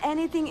found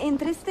anything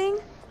interesting?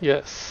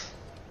 Yes.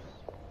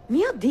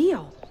 Mio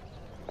Dio!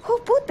 Who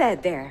put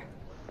that there?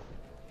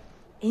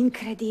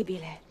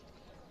 Incredibile.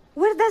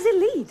 Where does it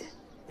lead?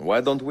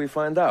 Why don't we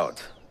find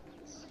out?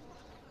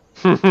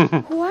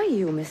 Who are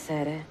you,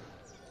 Messere?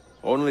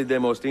 Only the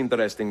most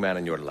interesting man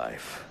in your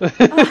life.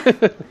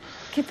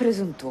 Che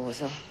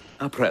presuntuoso.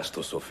 A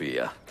presto,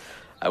 Sofia.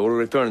 I will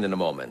return in a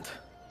moment.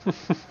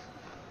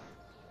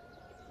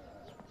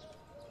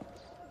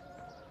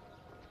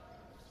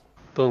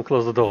 Don't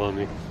close the door on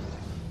me.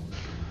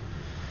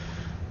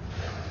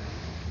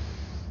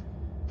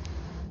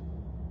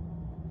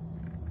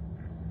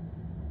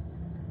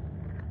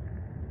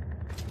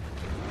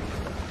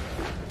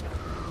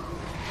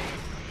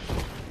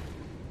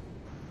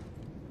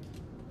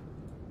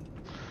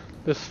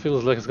 This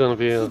feels like it's gonna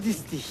be a...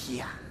 This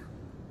here.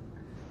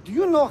 Do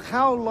you know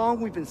how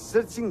long we've been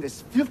searching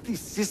this filthy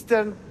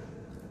cistern?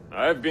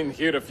 I've been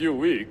here a few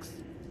weeks.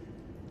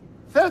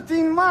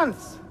 13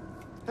 months!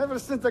 Ever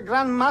since the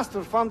Grand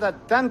Master found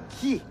that damn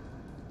key.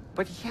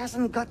 But he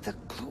hasn't got a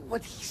clue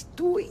what he's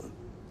doing.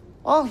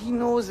 All he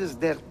knows is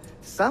they're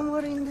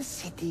somewhere in the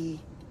city.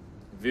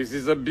 This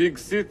is a big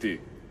city.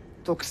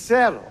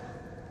 Toxero.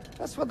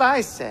 That's what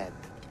I said.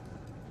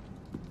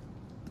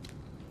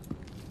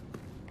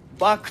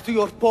 Back to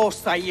your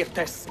post,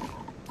 Ayrtes.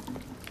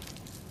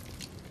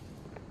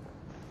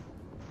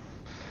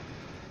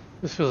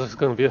 This feels like it's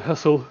gonna be a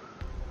hassle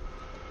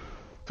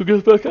to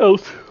get back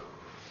out.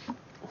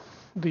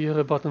 The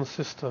Yerebaten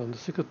cistern. The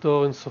secret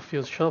door in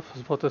Sophia's shop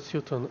has brought us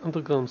you to an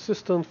underground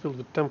cistern filled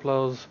with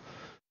Templars.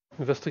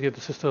 Investigate the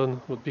cistern,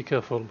 but be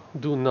careful.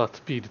 Do not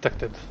be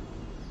detected.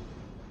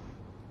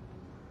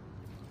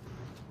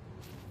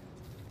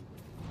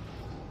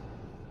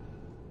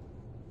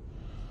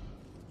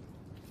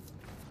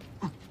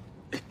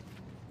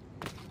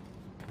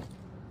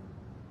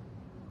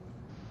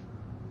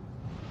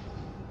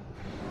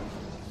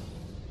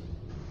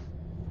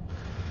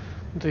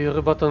 The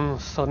Yerebaten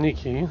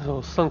Sarniki,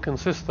 or sunken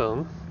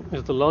cistern,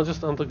 is the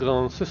largest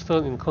underground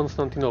cistern in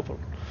Constantinople.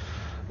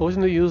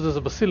 Originally used as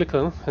a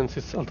basilica, hence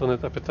its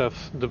alternate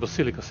epitaph, the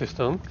Basilica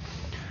Cistern,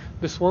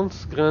 this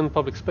once grand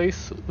public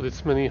space, with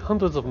its many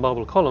hundreds of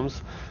marble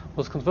columns,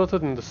 was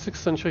converted in the 6th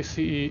century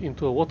CE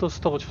into a water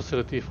storage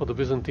facility for the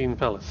Byzantine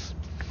palace.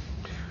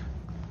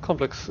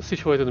 Complex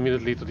situated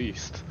immediately to the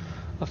east.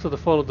 After the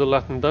fall of the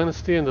Latin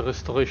dynasty and the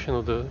restoration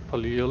of the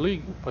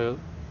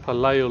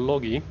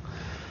Palaiologi,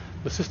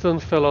 the cistern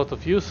fell out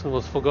of use and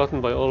was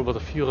forgotten by all but a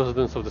few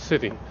residents of the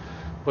city.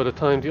 By the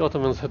time the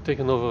Ottomans had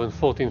taken over in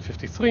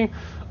 1453,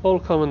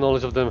 all common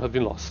knowledge of them had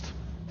been lost.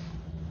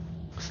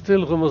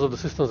 Still, rumors of the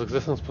cistern's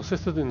existence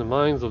persisted in the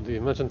minds of the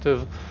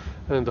imaginative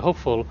and the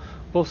hopeful,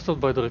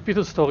 bolstered by the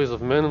repeated stories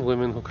of men and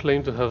women who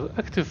claimed to have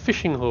active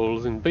fishing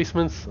holes in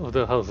basements of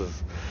their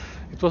houses.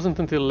 It wasn't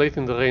until late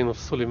in the reign of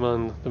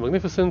Suleiman the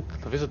Magnificent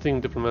that a visiting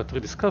diplomat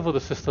rediscovered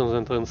the cistern's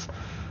entrance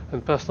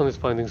and passed on his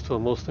findings to a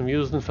most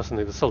amused and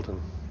fascinated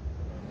sultan.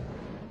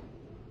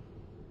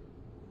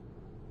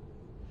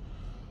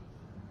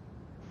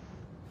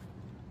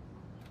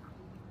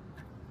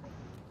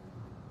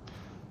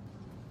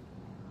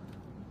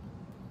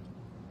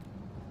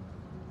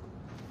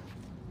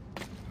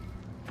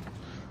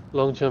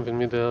 Long jump in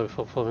midair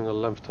before performing a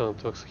lamp turn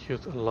to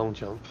execute a long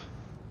jump.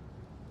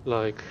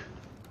 Like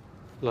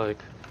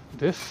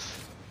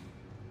this.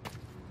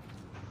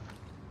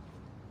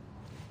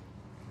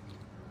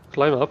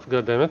 Climb up,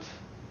 goddammit.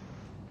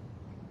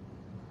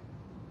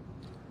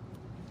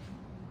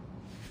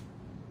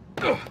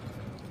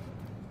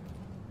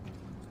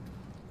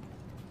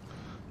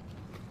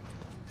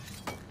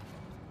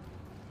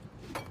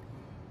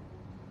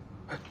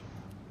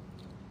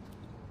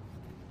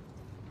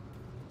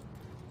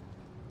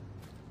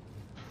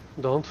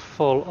 Don't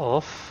fall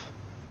off.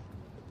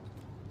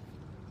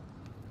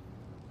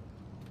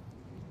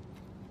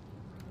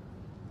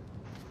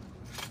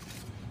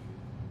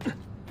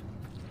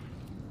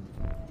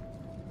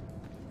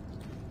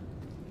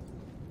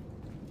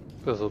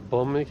 There's a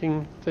bomb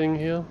making thing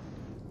here.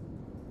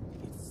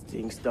 It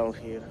stinks down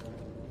here.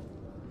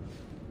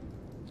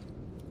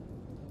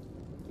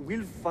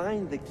 We'll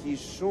find the keys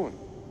soon.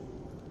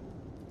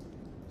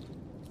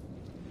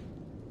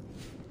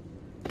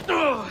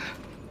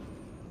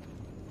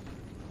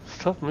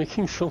 Stop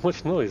making so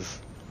much noise.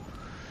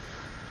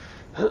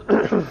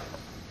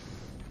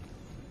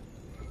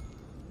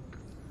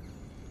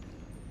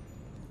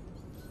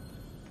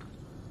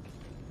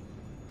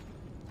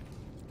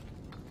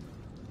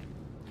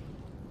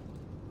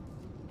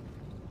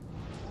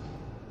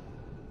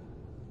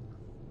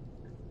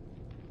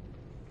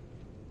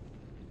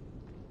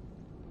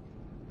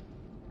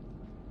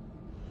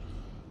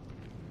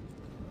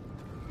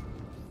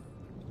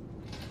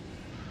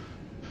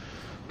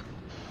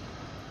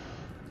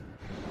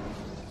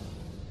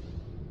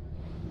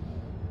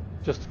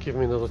 Just give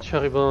me another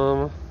cherry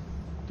bomb.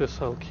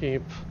 This I'll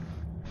keep.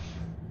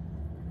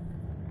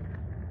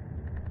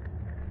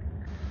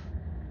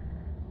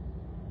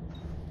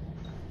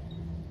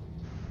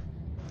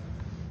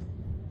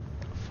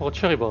 For a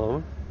cherry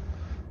bomb,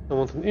 I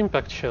want an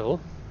impact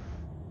shell.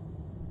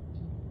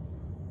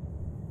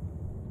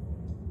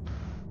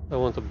 I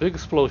want a big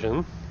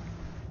explosion.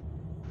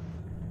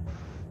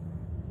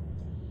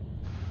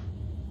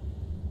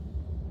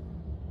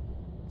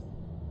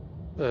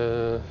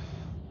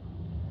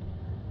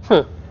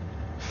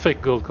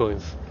 Fake gold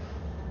coins.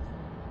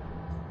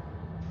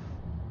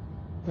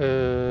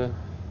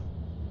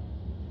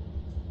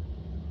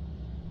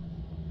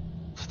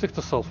 Stick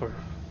to sulfur.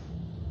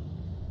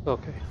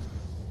 Okay.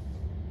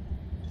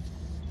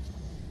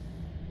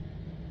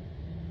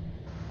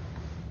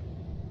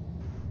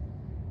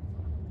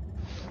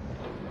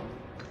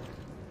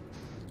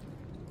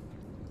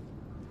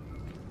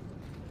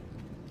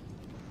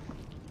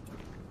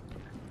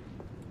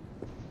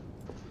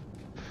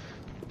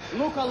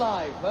 Look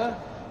alive, huh?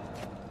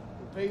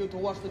 We'll pay you to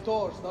wash the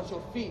doors, not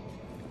your feet.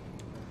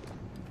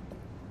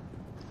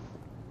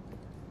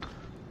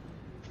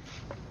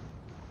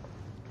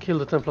 Kill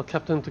the Templar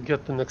captain to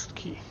get the next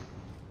key.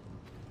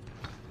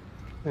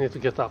 I need to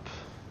get up.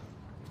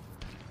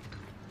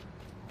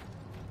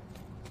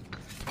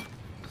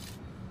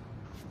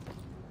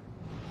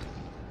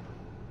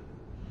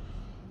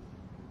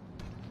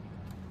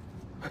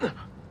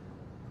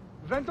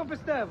 Vento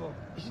Pestevo.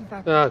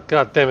 Ah,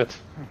 god damn it.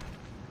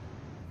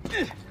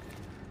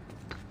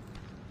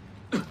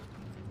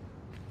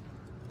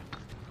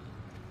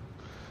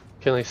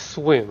 Can I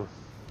swim?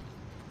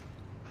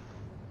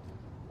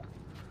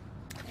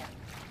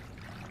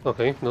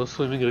 Okay, no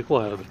swimming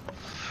required.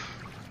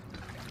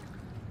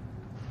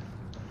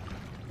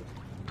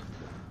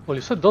 Well,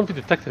 you said don't be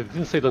detected, you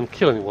didn't say don't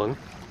kill anyone.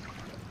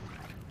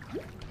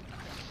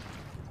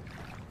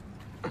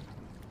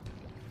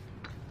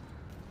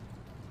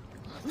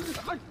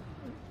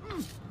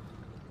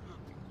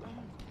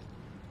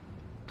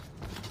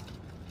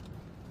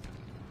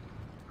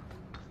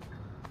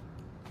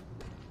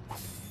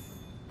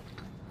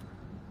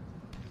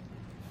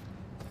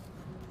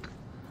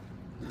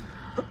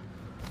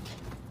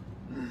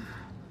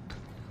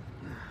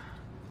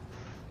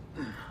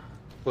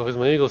 Where is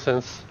my ego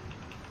sense?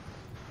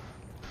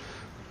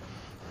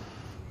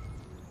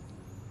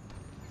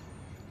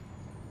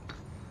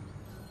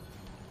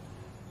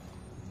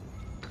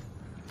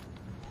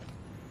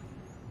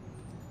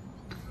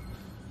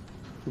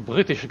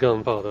 British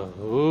gunpowder.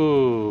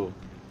 Ooh,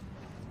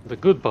 the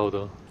good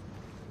powder.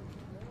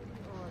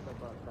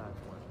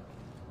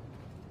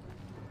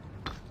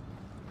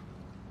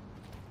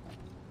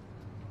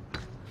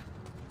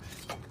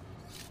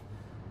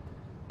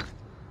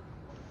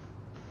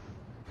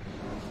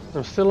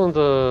 I'm still on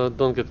the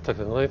don't get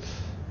detected, right?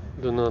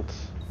 Do not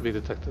be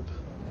detected.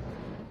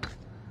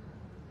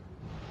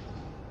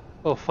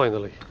 Oh,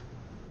 finally.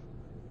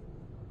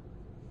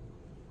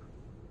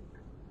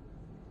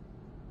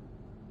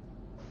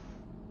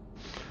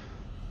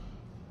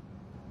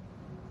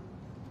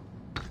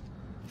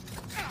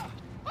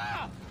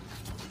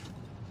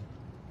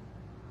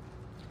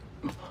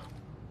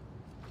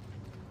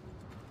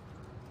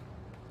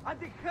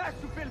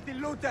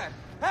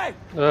 Hey!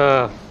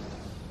 Ah,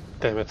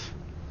 damn it.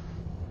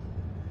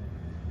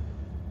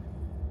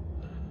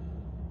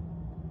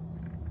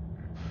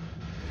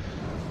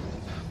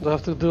 Do I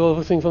have to do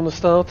everything from the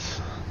start?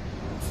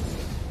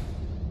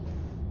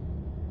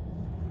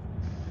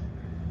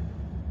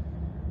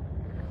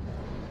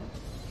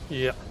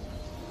 Yeah.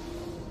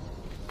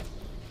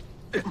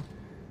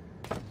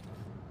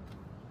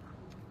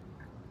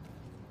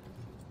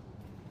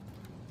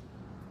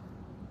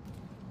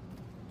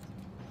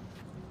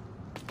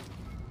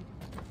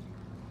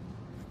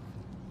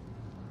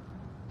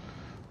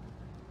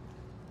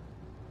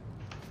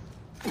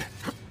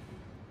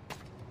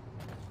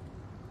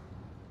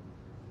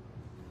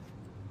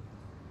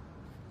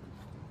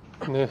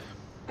 Nah.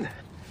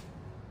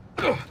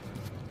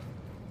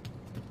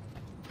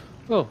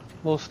 Oh,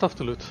 more stuff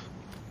to loot.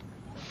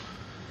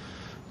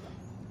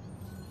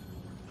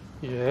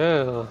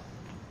 Yeah,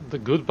 the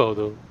good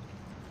powder.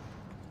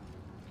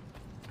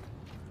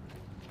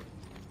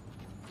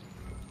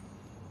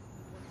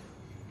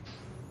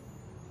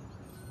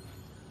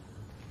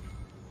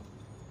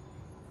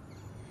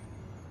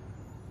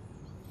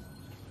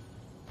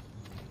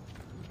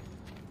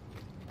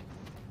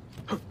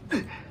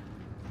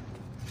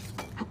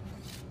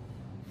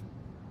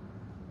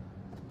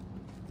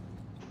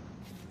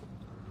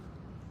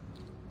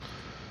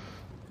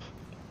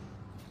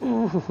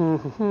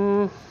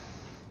 Things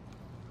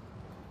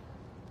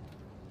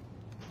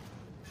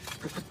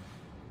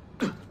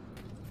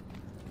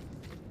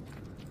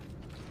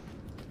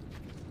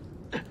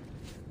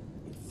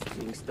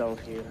down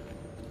here.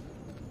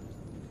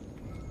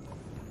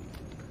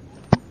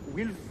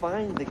 We'll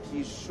find the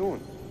keys soon.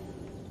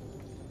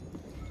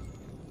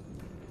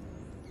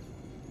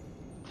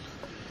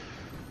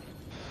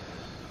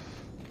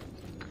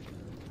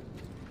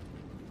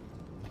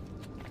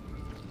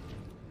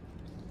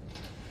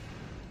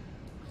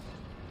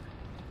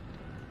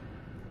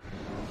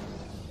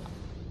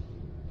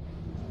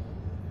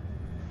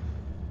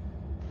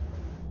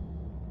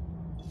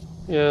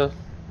 Yeah.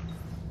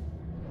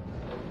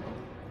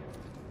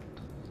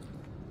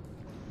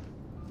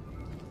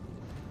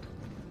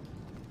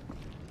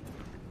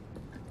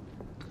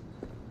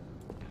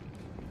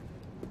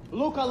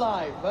 Look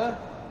alive, huh?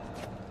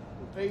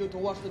 We'll pay you to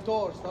wash the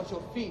doors, not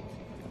your feet.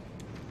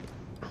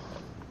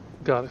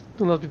 Got it.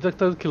 Do not be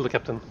detected, kill the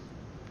captain.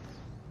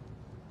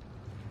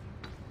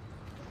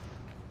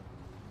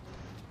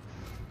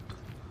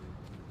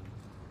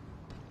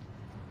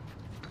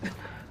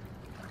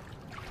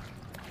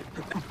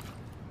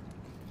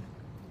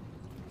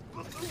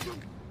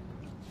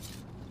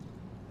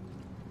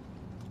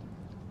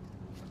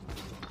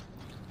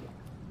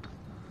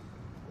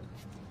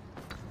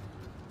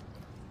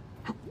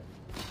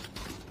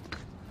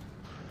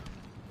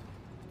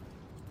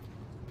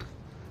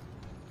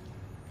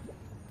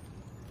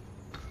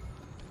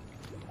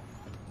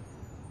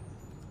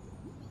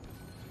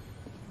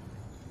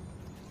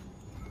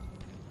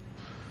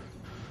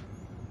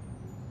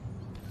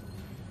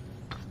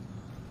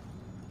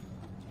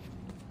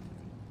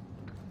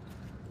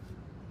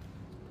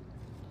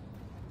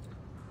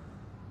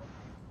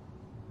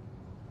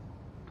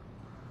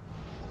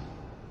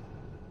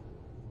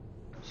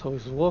 So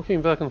he's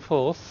walking back and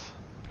forth.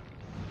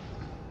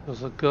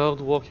 There's a guard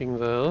walking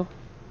there.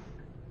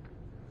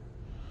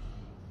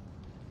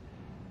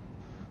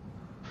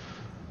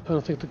 I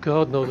don't think the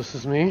guard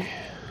notices me.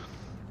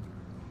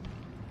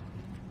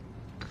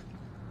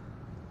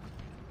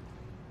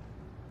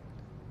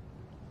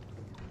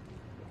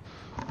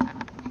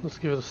 Let's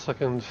give it a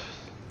second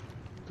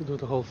to do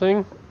the whole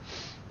thing.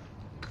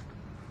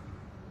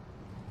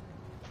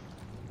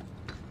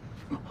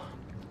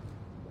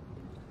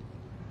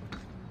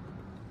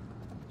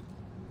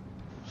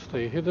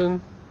 Stay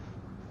hidden.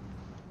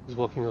 He's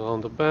walking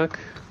around the back.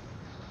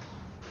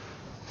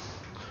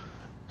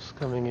 He's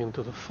coming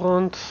into the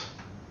front.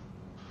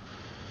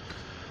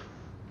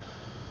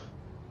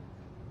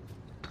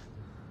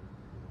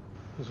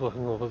 He's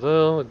walking over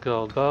there. The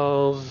guard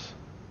bows.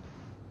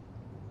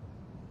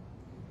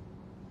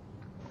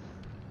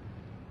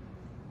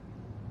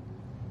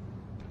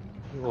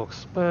 He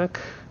walks back.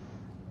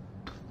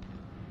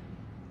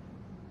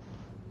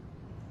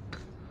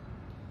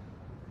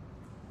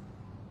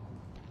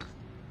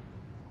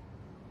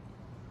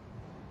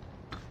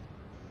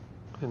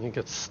 And he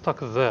gets stuck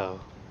there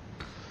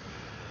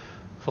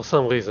for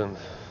some reason.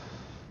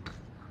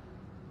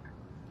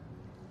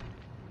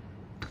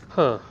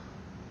 Huh.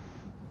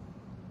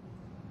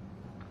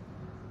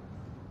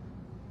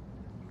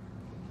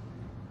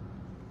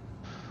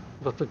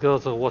 But the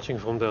guards are watching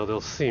from there,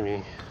 they'll see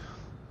me.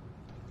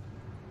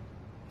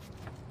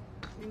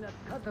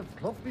 Cut of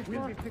clock before?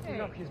 We'll be picking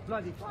up his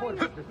bloody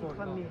corpse before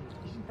long.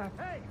 Isn't that...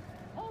 Hey!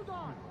 Hold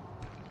on!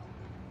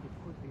 It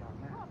could be our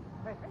man.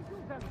 Hey, you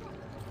them!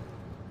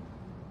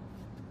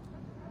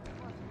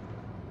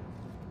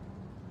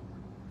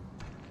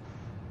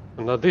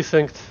 I'm not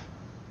desynced.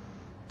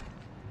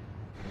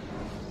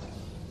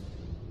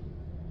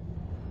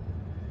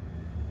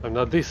 I'm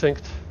not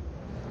desynced.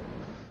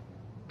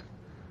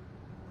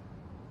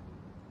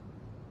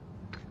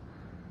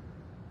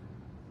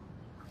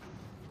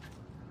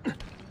 I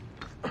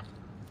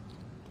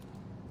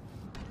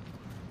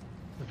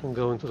can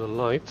go into the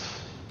light.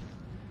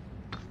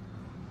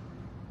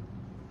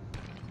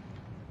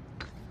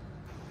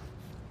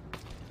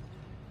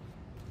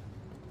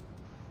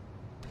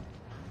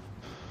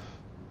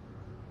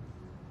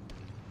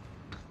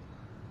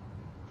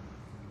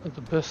 But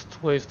the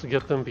best way is to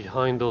get them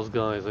behind those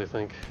guys, I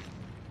think.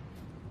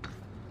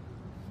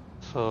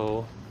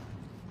 So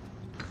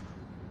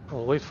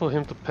I'll wait for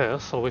him to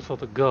pass. I'll wait for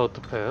the guard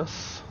to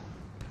pass.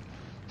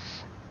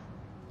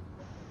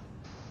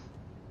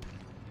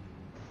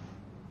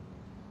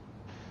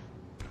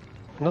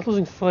 I'm not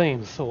losing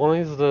frames, so why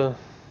is the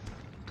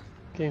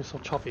game so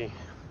choppy?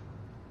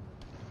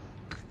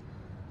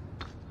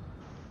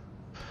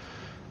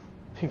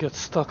 He gets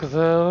stuck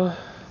there.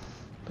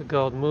 The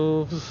guard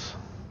moves.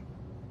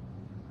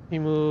 He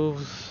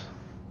moves.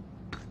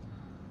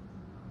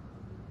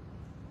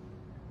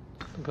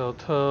 The guard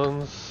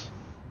turns.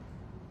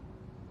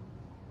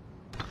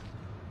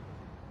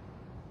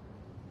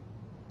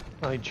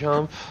 I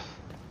jump.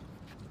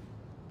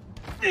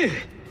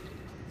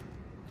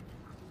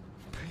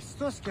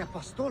 Christos que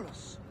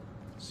apostolos.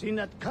 Seen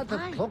that cut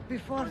of clock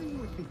before?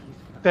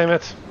 Damn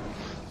it!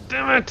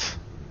 Damn it!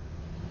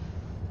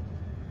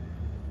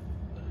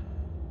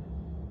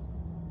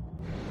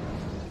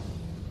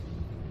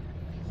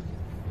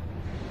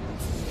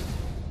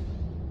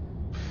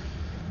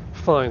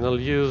 Fine, I'll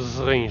use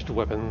ranged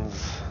weapons.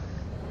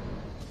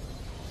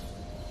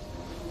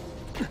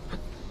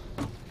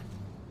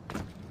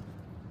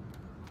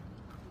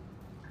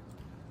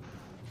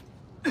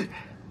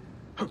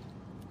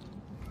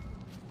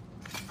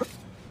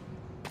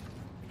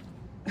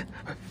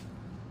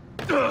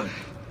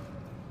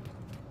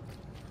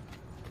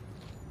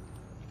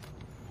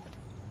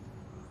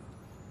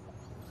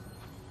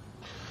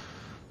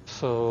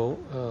 So,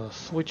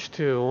 switch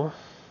to,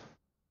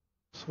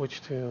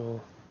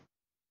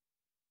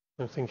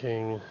 I'm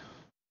thinking,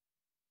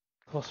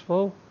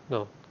 crossbow?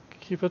 No,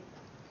 keep it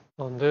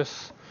on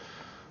this,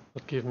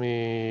 but give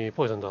me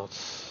poison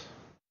darts.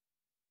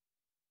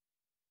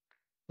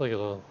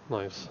 Regular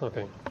knives,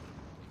 okay.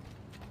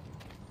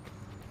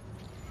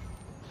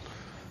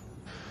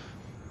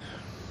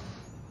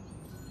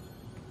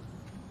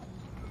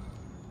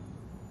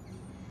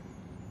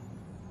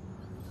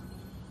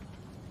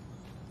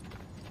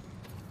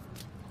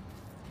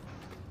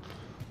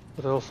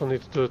 But I also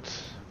need to do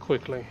it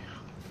quickly.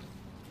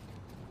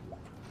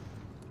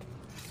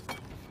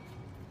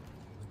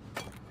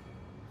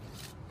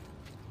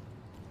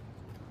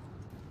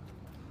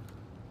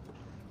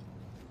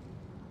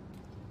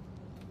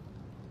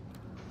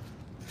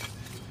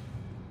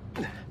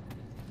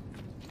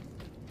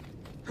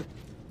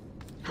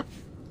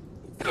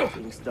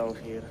 Things down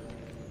here.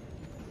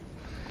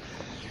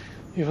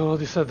 You've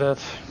already said that.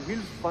 We'll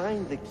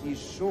find the keys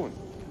soon.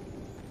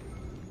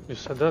 You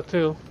said that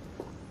too.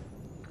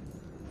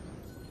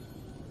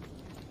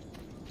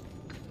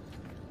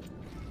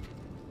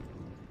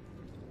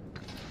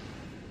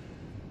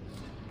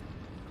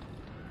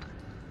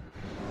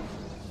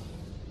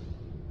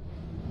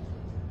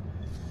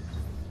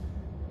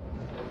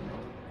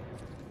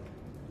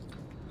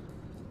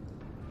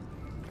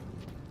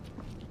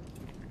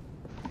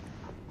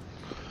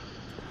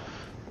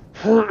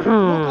 Look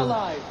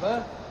alive,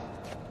 huh?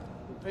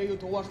 We'll pay you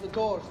to wash the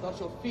doors, not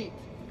your feet.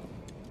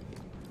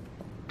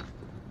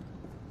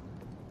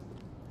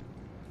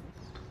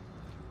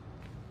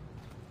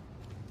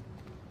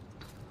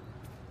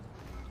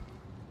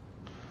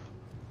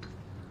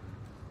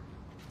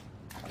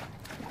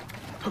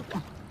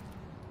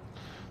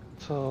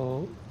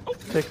 So,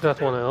 take that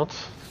one out.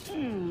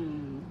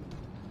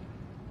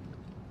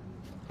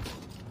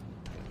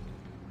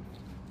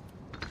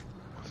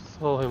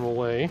 Throw him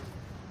away.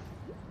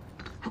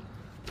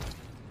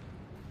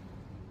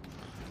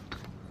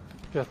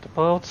 Get the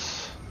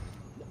parts.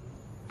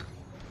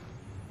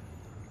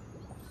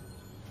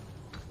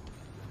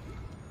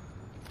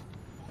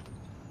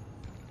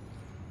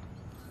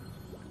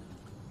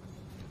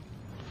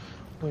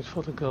 Wait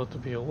for the guard to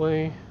be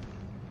away.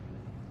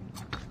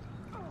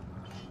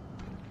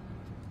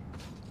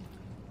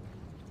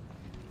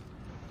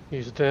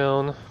 He's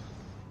down.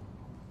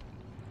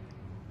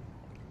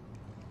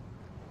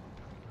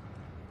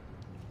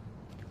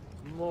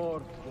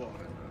 More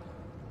foreigner.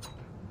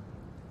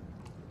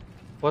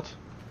 What?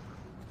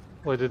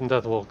 Why didn't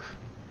that work?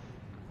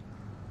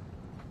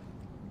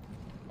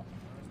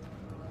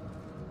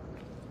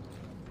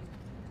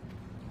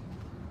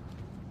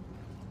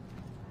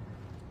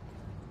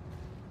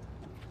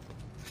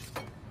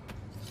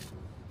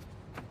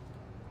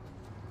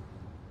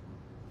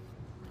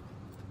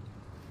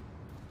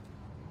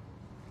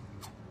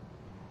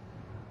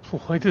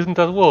 Why didn't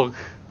that work?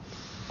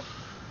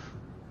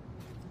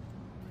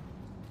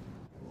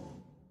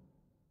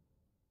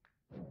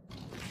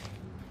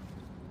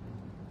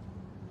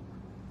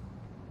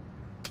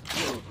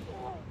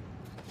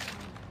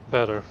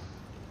 Better.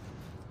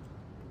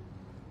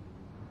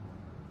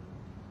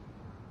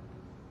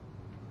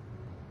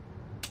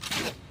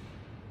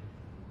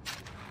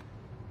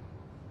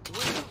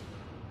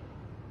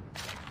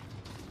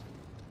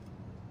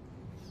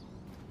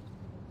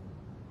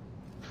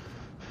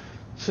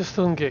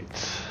 Cistern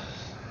gates.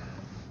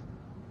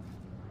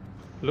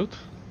 Loot.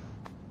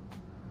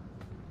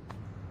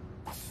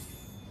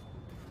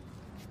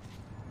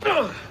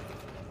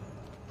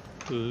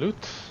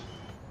 Loot.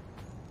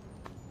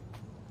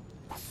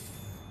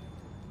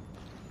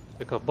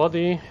 Pick up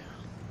body.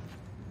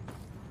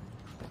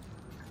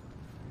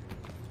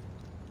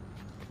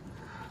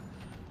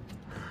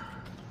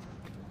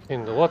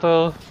 In the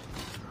water.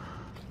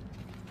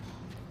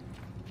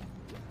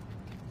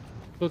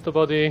 Loot the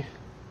body.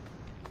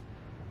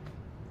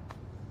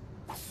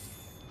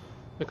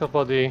 Pick up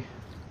body.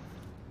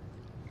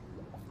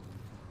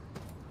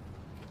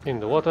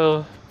 In the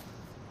water.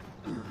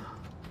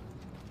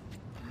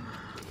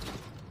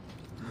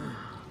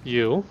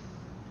 You.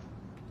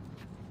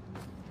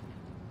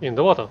 In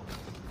the water.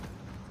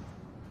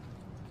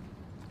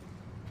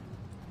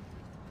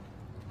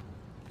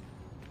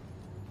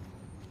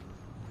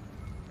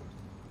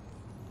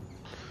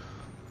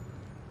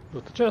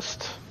 Loot the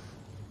chest.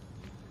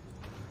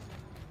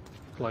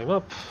 Climb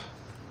up.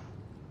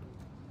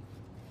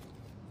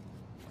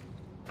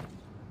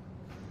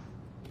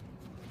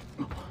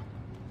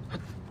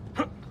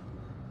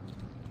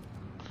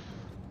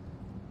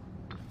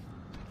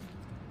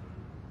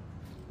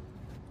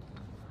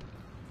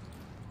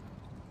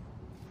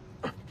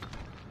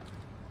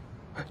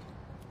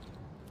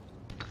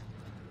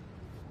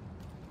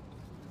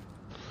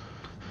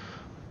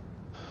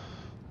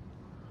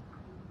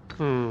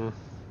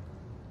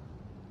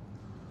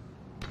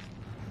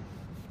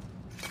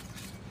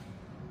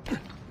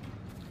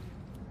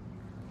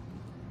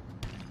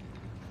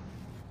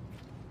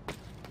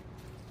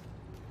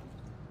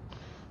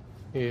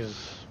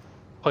 He's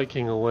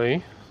hiking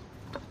away.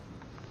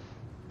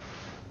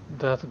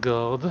 That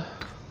guard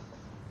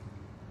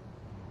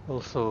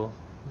also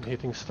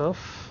hitting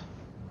stuff.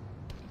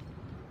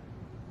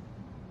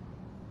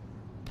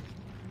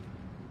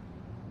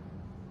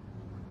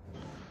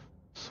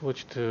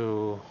 Switch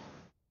to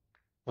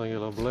my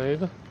yellow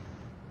blade.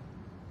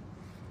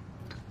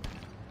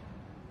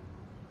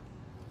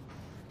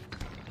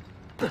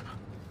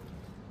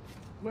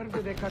 Where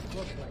do they cut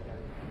close like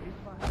that?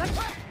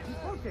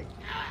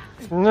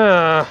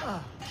 Nah.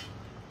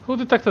 Who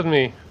detected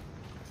me?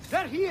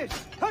 There he is!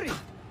 Hurry!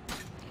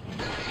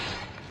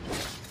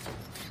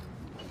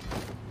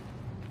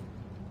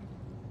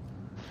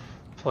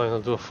 Fine,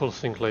 I'll do a full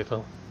sync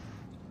later.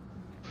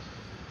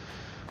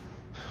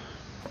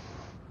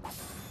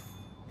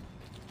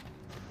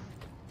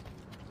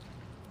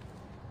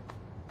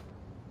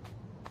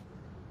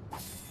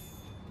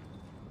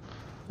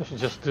 I should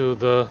just do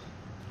the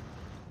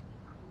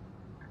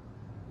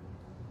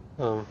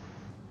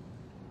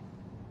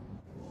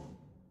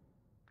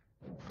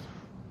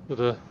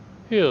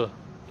here,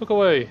 look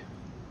away.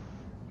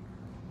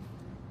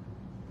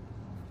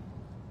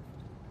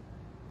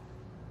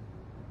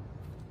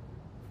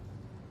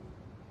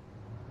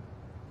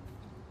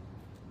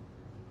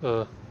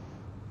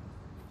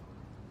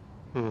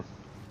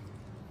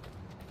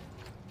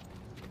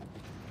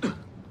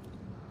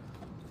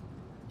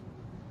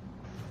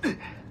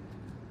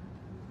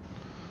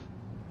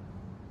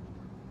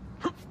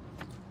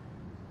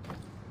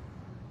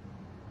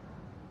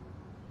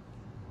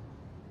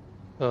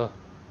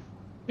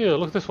 Here,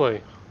 look this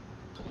way.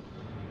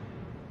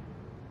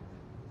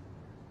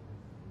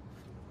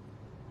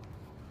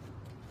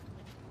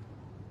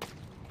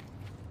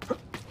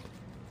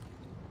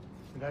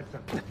 That's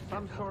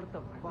some sort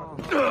of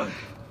bomb.